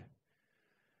Lord.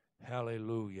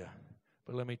 Hallelujah.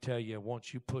 But let me tell you,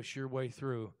 once you push your way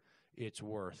through, it's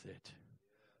worth it.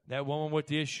 That woman with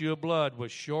the issue of blood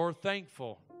was sure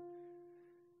thankful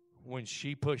when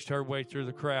she pushed her way through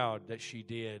the crowd that she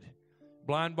did.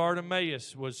 Blind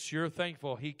Bartimaeus was sure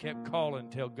thankful he kept calling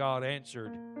until God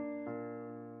answered.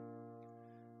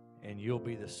 And you'll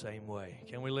be the same way.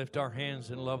 Can we lift our hands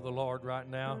and love the Lord right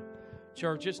now?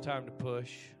 Church, it's time to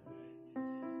push.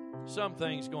 Some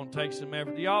things going to take some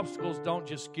effort. The obstacles don't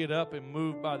just get up and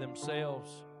move by themselves.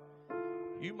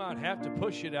 You might have to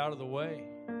push it out of the way.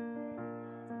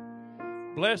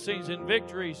 Blessings and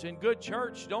victories in good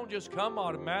church don't just come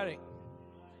automatic.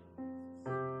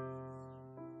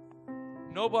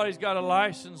 Nobody's got a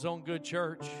license on good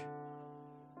church.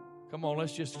 Come on,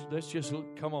 let's just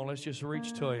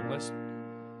reach to him.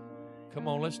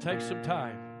 Let's take some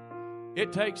time.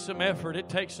 It takes some effort. It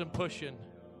takes some pushing.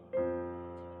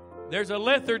 There's a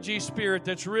lethargy spirit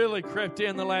that's really crept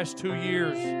in the last 2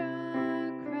 years.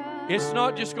 It's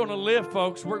not just going to live,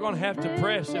 folks. We're going to have to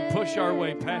press and push our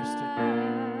way past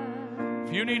it.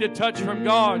 If you need a touch from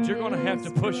God, you're going to have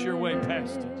to push your way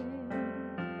past it.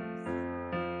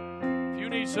 If you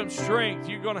need some strength,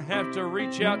 you're going to have to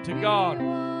reach out to God.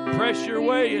 Press your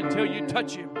way until you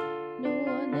touch Him.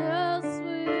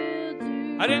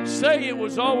 I didn't say it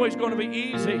was always going to be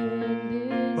easy,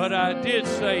 but I did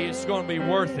say it's going to be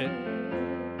worth it.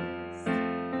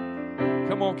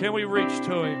 Come on, can we reach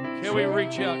to Him? Can we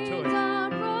reach out to Him?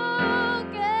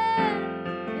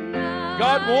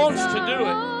 God wants to do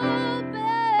it.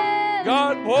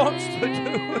 God wants to do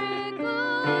it.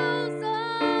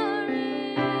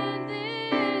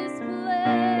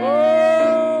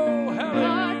 Oh,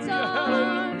 hallelujah,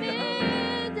 hallelujah.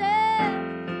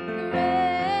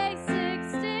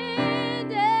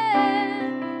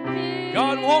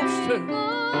 God wants to.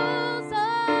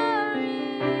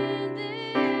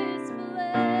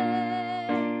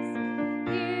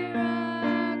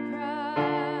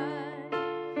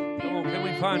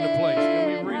 Find a place. Can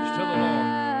we reach to the Lord?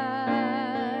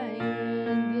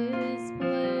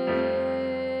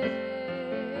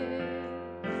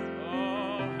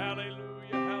 Oh, hallelujah,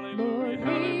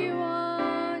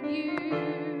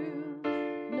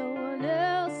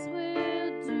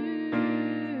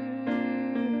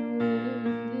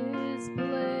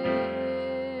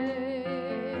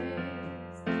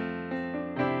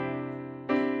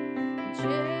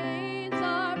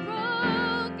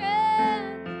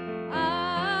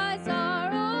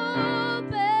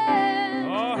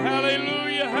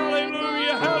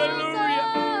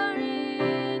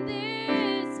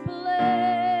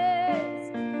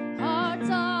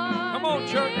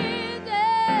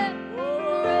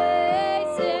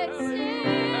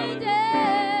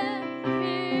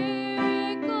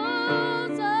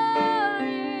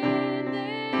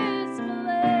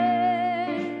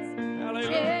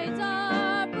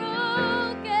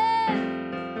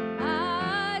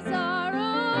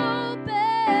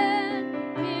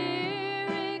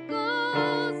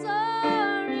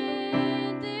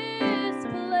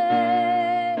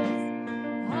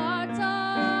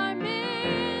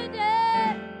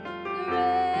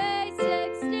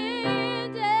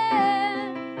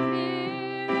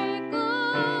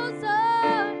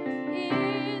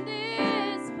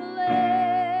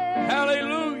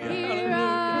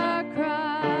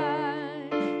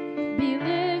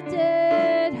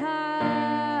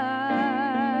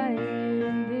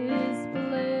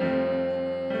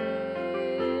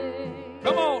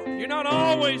 not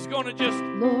always going to just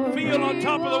Lord, feel on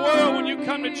top of the world when you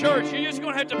come to church. You're just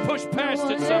going to have to push past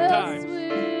it sometimes.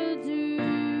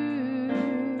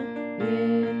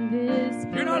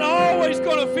 You're not always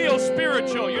going to feel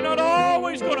spiritual. You're not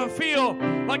always going to feel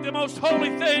like the most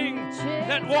holy thing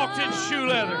that walked in shoe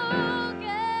leather.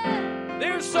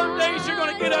 There's some days you're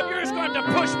going to get up, you're just going to have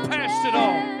to push past it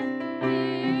all.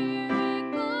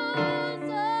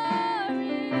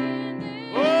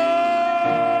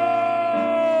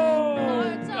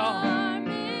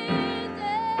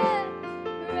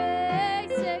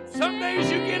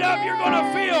 Up, you're going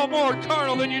to feel more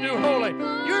carnal than you do holy.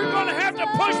 You're going to have to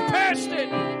push past it.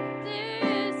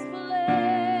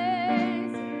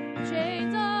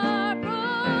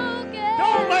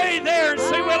 Don't lay there and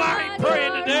say, well, I ain't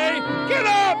praying today. Get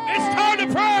up. It's time to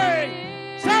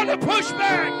pray. It's time to push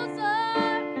back.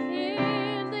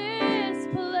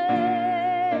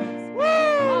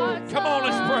 Woo! Come on,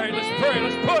 let's pray. Let's pray.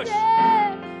 Let's push.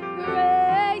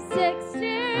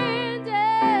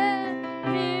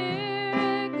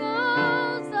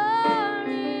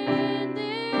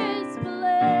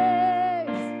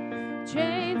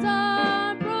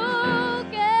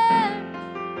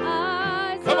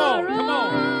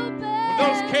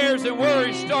 Cares and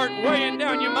worries start weighing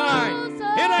down your mind.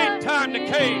 It ain't time to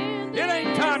cave. It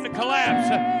ain't time to collapse.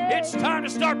 It's time to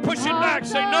start pushing back.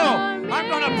 Say, no, I'm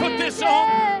going to put this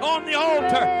on the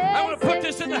altar. I'm going to put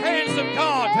this in the hands of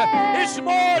God. It's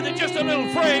more than just a little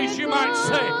phrase you might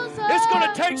say. It's going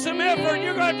to take some effort.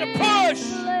 You're going to have to push.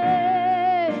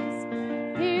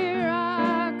 Hear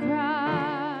our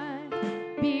cry.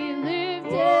 Be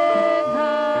lifted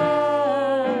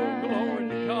high. Glory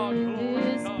to God.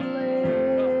 Glory to God.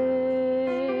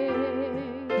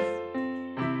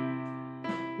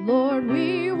 Lord,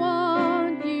 we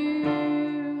want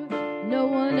you. No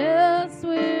one else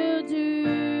will do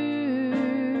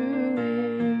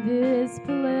in this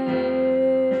place.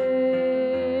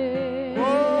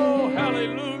 Oh,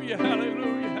 hallelujah,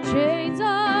 hallelujah. Chains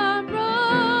are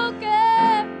broken,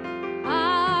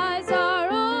 eyes are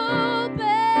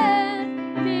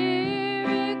open,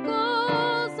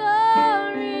 miracles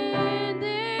are in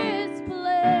this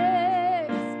place,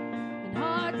 and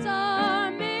hearts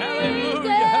are mended.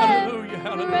 Hallelujah, hallelujah.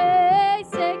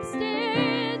 Grace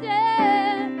extended,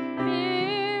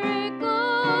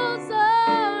 miracles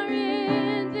are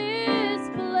in this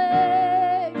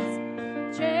place.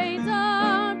 Chains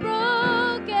are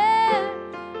broken,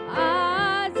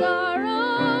 eyes are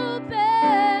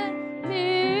open,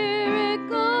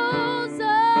 miracles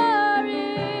are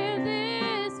in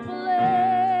this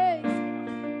place.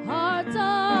 Hearts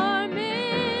are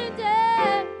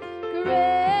mended,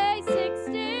 grace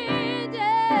extended,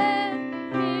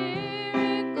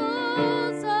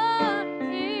 miracles are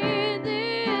in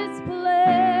this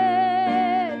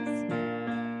place.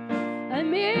 A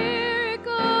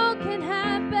miracle can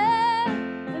happen,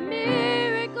 a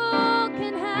miracle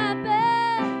can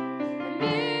happen, a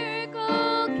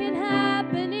miracle can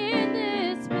happen in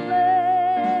this place.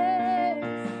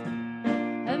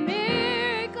 A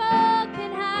miracle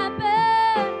can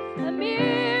happen, a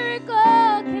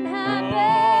miracle can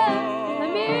happen, a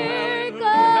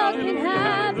miracle can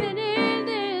happen in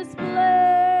this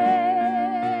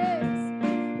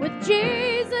place. With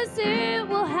Jesus it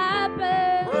will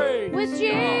happen. Praise With God,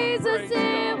 Jesus praise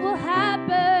it will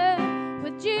happen.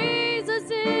 With Jesus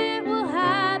it will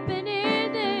happen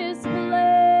in this place.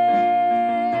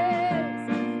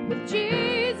 With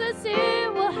Jesus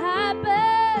it will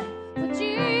happen. With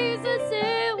Jesus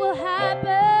it will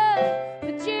happen.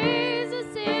 With Jesus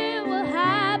it will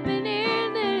happen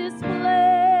in this place.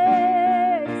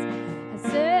 I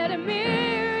said a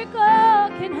miracle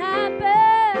can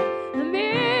happen. A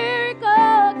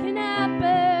miracle can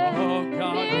happen. Oh,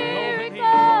 God, A you know we need miracle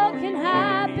more. can You know we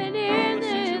happen need in more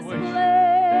this situation.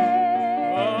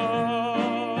 place.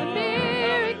 Oh, A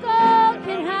miracle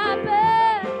can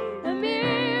happen. A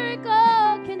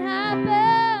miracle can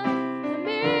happen. A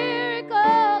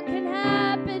miracle can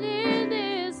happen in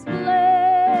this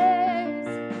place.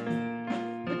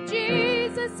 With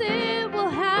Jesus it will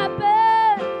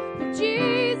happen. With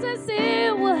Jesus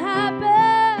it will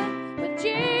happen. With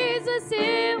Jesus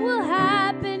it will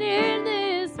happen in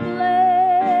this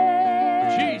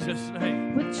place. Jesus'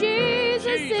 name. With Jesus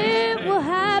Jesus' it name. will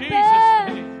happen. Jesus'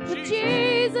 name. With Jesus'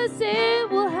 Jesus it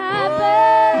will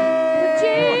happen. With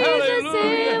Jesus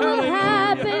hallelujah, it will hallelujah,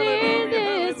 happen in hallelujah,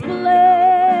 this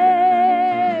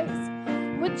hallelujah.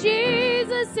 place. With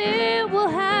Jesus it will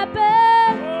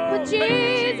happen. With thank you,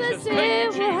 Jesus Jesus. Thank you, it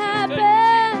will Jesus.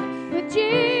 happen. With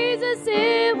Jesus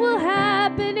it will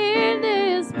happen in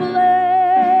this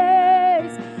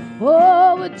place.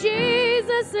 Oh, with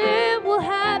Jesus it will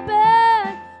happen.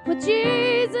 With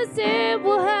Jesus it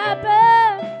will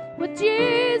happen. With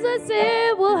Jesus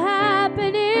it will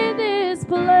happen in this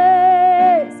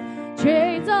place.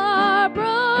 Chains are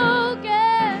broken.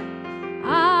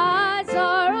 Eyes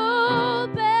are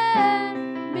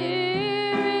open.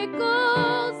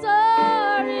 Miracles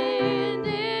are in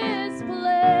this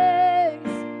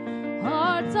place.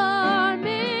 Hearts are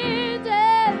mended.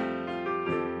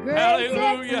 Grace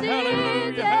Hallelujah, extended.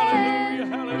 hallelujah, hallelujah,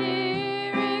 hallelujah.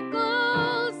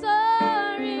 Miracles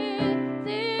are in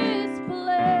this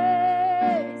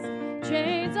place.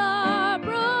 Chains are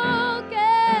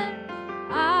broken.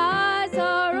 Eyes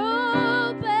are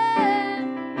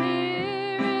open.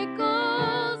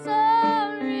 Miracles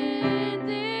are in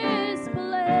this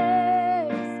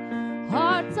place.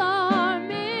 Hearts are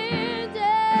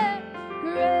mended.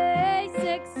 Grace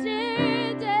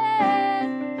extended.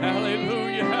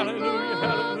 Hallelujah, hallelujah, Miracles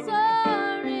hallelujah.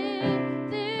 are in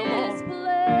this Come on.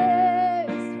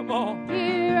 place. Come on.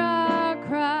 Hear our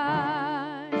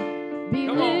cry, be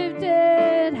Come on.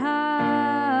 lifted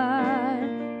high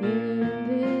in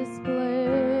this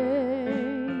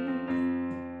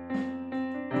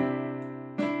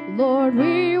place. Lord,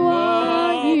 we want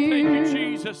Oh, thank you, you.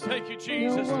 Jesus. Thank you,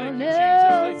 Jesus. No Thank one you,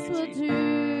 else Jesus. will Thank you, Jesus.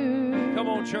 do. Come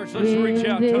on, church. Let's reach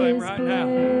out to him right now.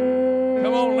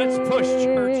 Come on, let's push,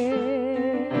 church.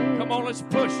 Come on, let's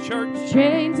push, church.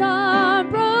 Chains are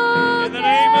broken. In the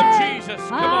name of Jesus.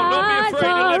 Come on, don't be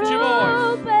afraid to lift your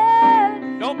voice.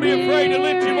 Don't be afraid to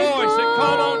lift your voice and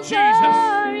call on Jesus.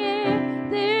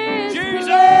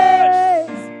 Jesus!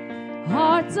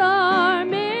 Hearts are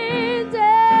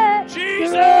mended.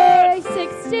 Jesus! Grace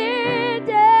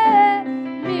extended.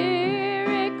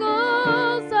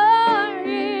 Miracles are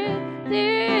in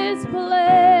this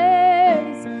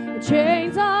place.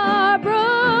 Chains are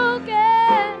broken.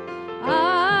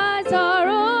 Eyes are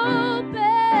open.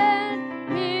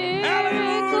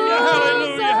 Hallelujah, Miracles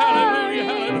hallelujah, are hallelujah, in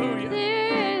hallelujah.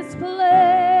 this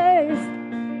place.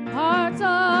 Hearts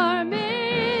are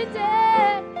mended.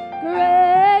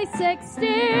 Grace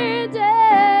extended.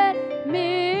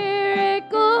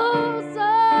 Miracles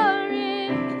are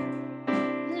in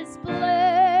this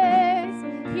place.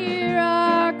 Hear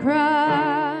our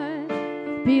cry.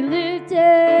 Be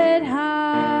lifted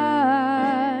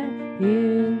high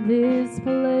in this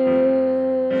place.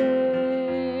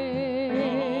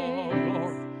 Oh,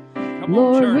 Lord. Come on,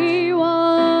 Lord, church. we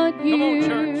want you. Come on,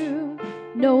 church.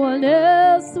 No one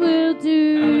else will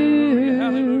do. Hallelujah,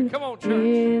 hallelujah. Come on, church.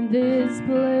 In this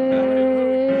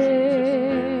Hallelujah.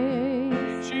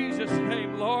 place. In Jesus'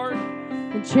 name, Lord.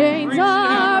 The chains Reach down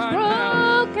are right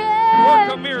now. broken.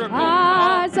 Work a miracle,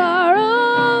 God. Eyes are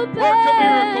open. Work a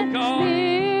miracle, God.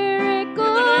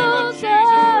 Miracles Jesus,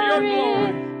 for your are glory.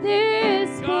 in this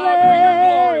God, for your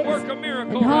glory, place. work a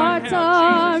miracle And right hearts now.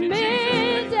 are Jesus, in Jesus'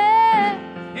 name. mended.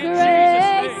 In Grace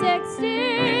Jesus' name.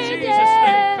 extended. In Jesus'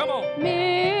 name. Come on.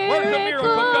 Work a miracle,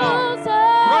 God. Miracles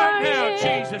are Right now, in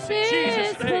Jesus, in Jesus'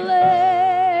 this name.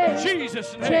 place.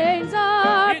 Jesus' name. Chains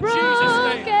are In Jesus' name.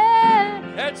 broken.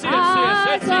 That's it, sis. Eyes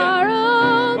That's it. are Oh,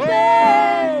 open.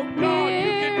 God, you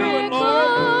can do it, Lord.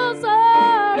 Miracles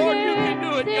are Lord, you in can do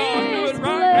it, God. Do this it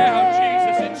right now,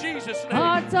 Jesus, in place. Jesus' name.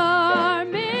 Hearts are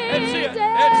That's mended. it.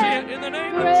 That's it. In the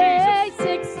name of Jesus. Grace In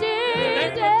the extended.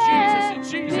 name of Jesus. In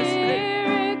Jesus' name.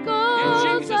 Miracles In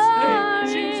Jesus' name. are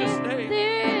Jesus' in name.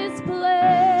 this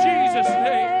place. Jesus'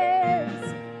 name.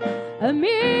 A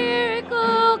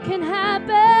miracle can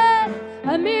happen.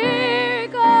 A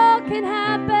miracle can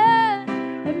happen.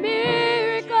 A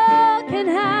miracle can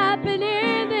happen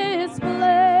in this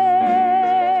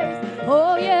place.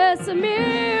 Oh yes, a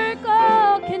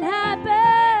miracle can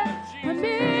happen. A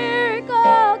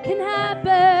miracle can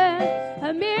happen.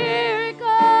 A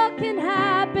miracle can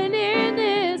happen in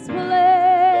this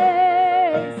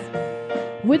place.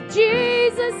 With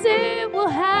Jesus it will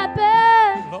happen.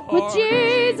 With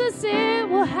Jesus it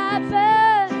will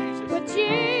happen. With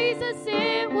Jesus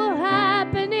it will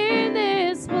happen in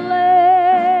this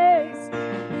place.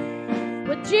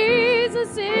 With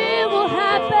Jesus it will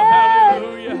happen.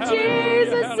 With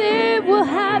Jesus it will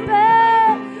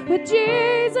happen. With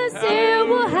Jesus it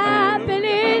will happen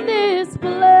in this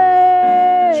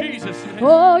place. Jesus' name.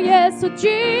 Oh yes, with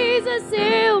Jesus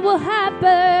it will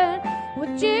happen.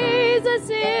 With Jesus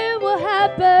it will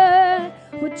happen.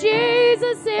 With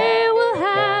Jesus it will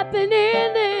happen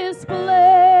in this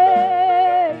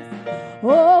place.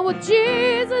 Oh, with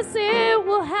Jesus it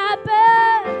will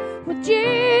happen. With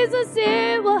Jesus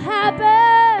it will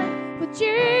happen. With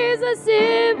Jesus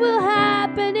it will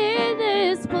happen in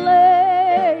this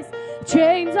place.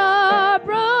 Chains are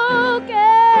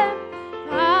broken.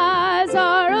 Eyes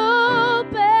are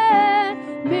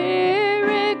open.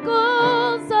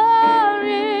 Miracles are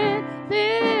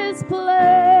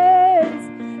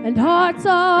Hearts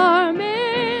are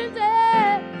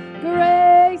mended,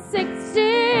 grace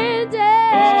extended.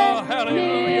 Oh,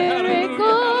 hallelujah, Miracles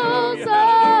hallelujah,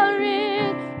 are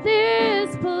in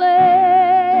this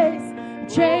place.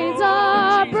 Chains Oh,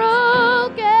 are Jesus.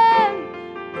 broken,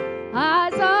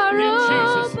 eyes are In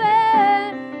Jesus'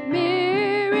 open.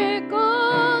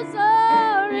 Miracles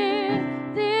are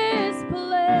in this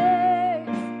place.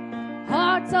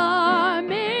 Hearts are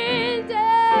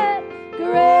mended,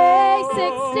 grace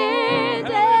extended.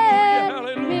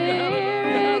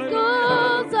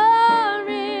 Miracles are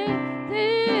in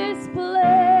this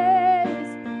place.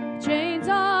 Chains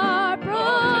are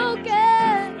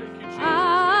broken,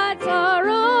 eyes are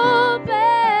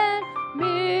open.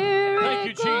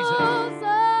 Miracles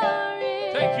are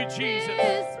in Thank you, Jesus.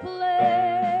 this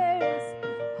place.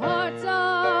 Hearts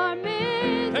are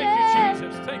mended, Thank you,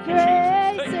 Jesus. Thank you, Jesus.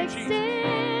 grace Thank you, Jesus.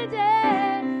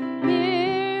 extended.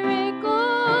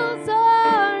 Miracles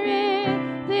are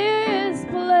in this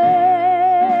place.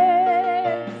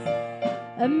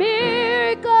 A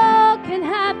miracle can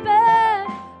happen.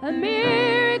 A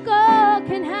miracle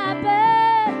can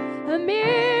happen. A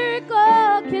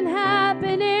miracle can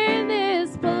happen in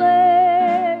this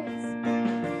place.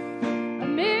 A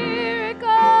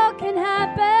miracle can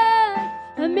happen.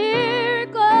 A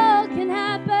miracle can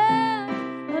happen.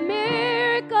 A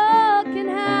miracle can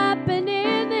happen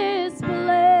in this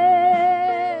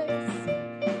place.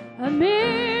 A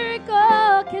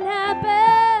miracle can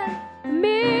happen. A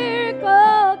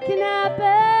miracle can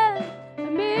happen. A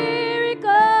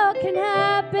miracle can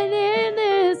happen in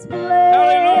this place.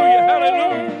 Hallelujah,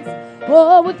 hallelujah.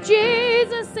 Oh, with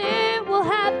Jesus it will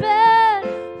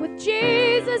happen. With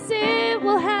Jesus it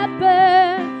will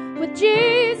happen. With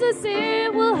Jesus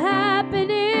it will happen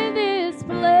in this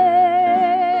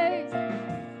place.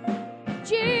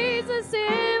 Jesus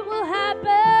it will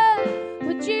happen.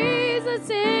 With Jesus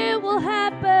it will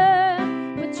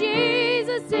happen. With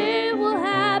Jesus it will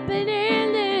happen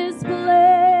in this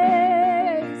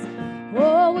place.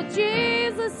 Oh, with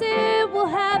Jesus it will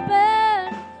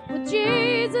happen. With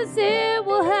Jesus it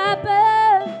will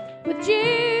happen. With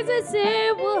Jesus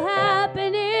it will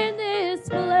happen in this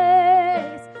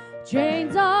place.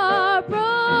 Chains are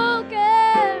broken,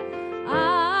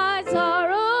 eyes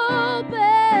are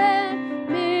open.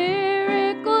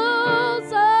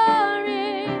 Miracles are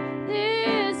in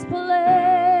this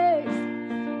place.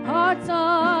 Hearts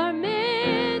are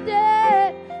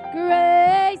mended,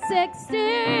 grace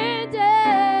extended.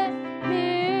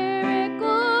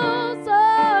 Miracles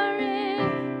are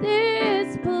in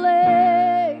this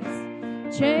place.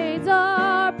 Chains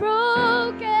are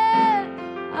broken,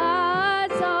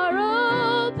 eyes are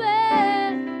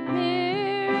open.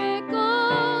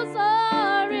 Miracles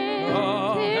are in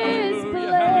Oh, this hallelujah,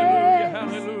 place.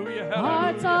 hallelujah,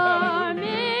 Hearts hallelujah, are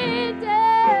hallelujah.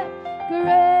 mended,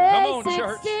 Come grace on,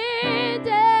 church.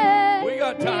 extended. We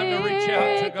got time to reach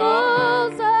out to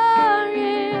God. Miracles are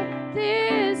in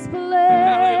this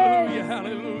Hallelujah, place.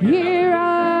 hallelujah. Hear hallelujah.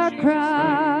 our In Jesus'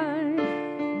 cry,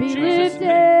 be Jesus'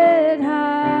 lifted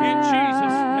In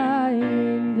Jesus' high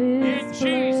in this In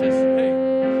Jesus'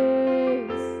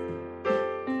 place.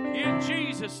 In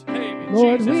Jesus' name. In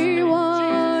Lord, Jesus' we name.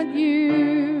 want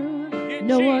you. In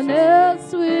No one Jesus'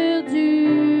 else will do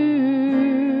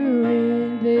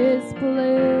in this place.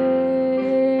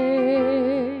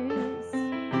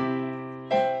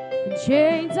 The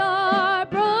chains are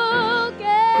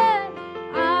broken,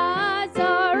 eyes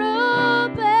are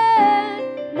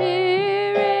open.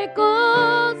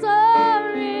 Miracles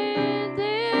are in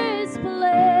this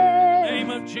place. name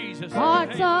of Jesus.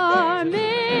 Hearts Name of are Jesus.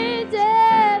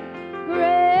 mended,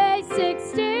 grace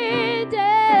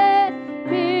extended.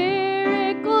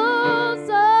 Miracles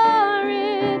are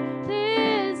in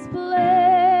this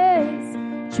place.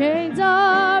 Chains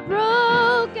are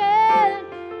broken,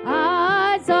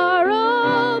 eyes are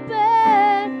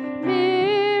open.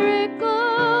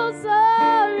 Miracles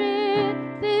are in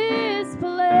this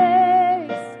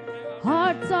place.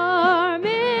 Hearts are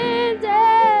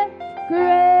mended,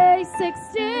 grace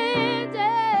extended.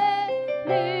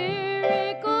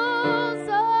 Miracles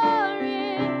are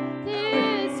in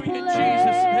this Hallelujah,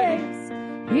 Jesus' name. place.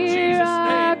 Hear Jesus'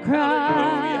 our name. cry,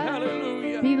 Hallelujah,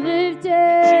 hallelujah. be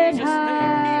lifted Jesus' name,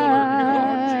 high heal her, dear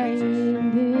Lord Jesus. in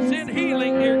this Send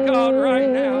healing, dear God, right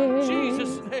now. In place.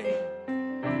 Jesus'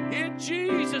 name. In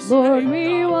Jesus' Lord, name, we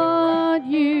God. want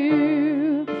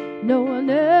you. No one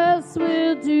else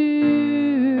will do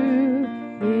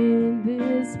in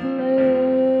this place.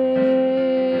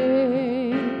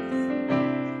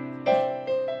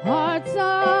 Hearts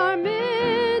are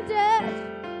mended,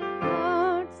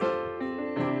 hearts.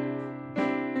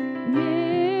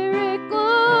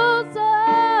 Miracles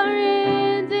are in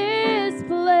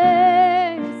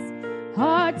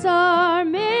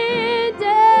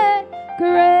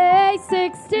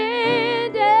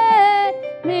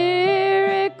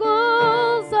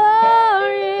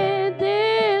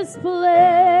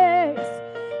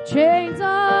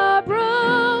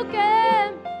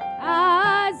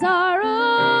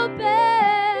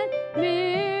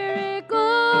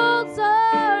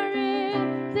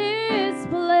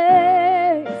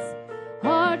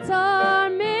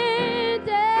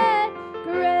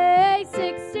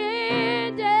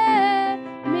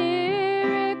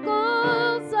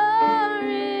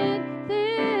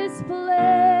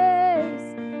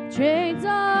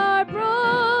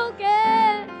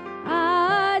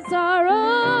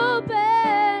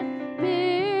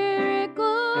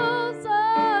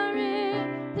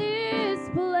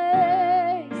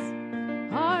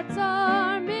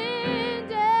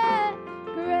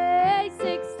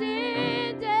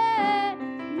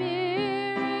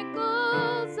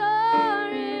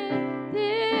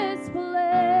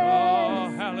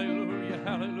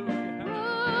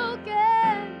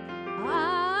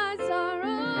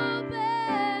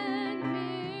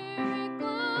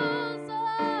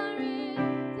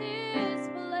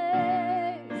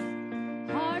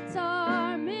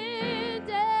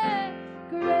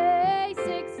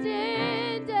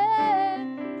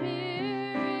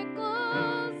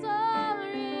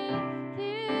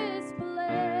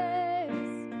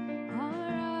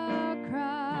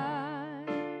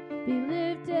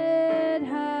lifted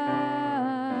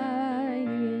high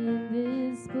in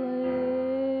this place.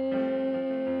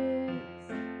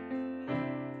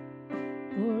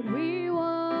 Lord, we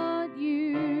want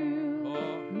you.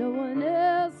 No one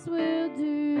else will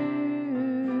do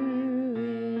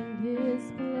in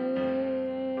this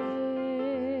place.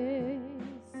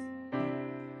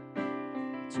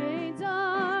 Chains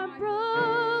are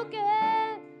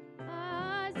broken,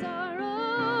 eyes are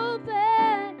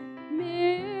open,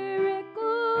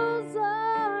 miracles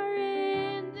are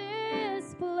in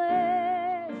this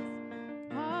place.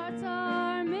 Hearts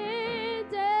are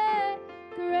mended,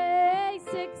 grace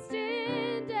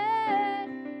extended,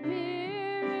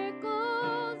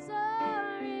 miracles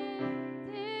are in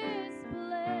this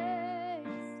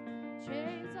place.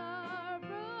 Chains are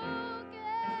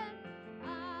broken,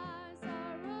 eyes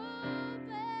are open,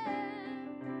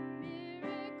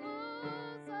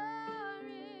 miracles are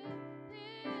in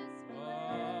this Oh,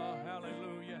 place.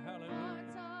 hallelujah, hallelujah.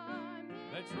 Hearts are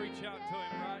Let's reach out to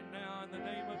him right now in the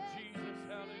name of Jesus.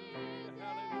 Hallelujah,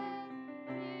 hallelujah.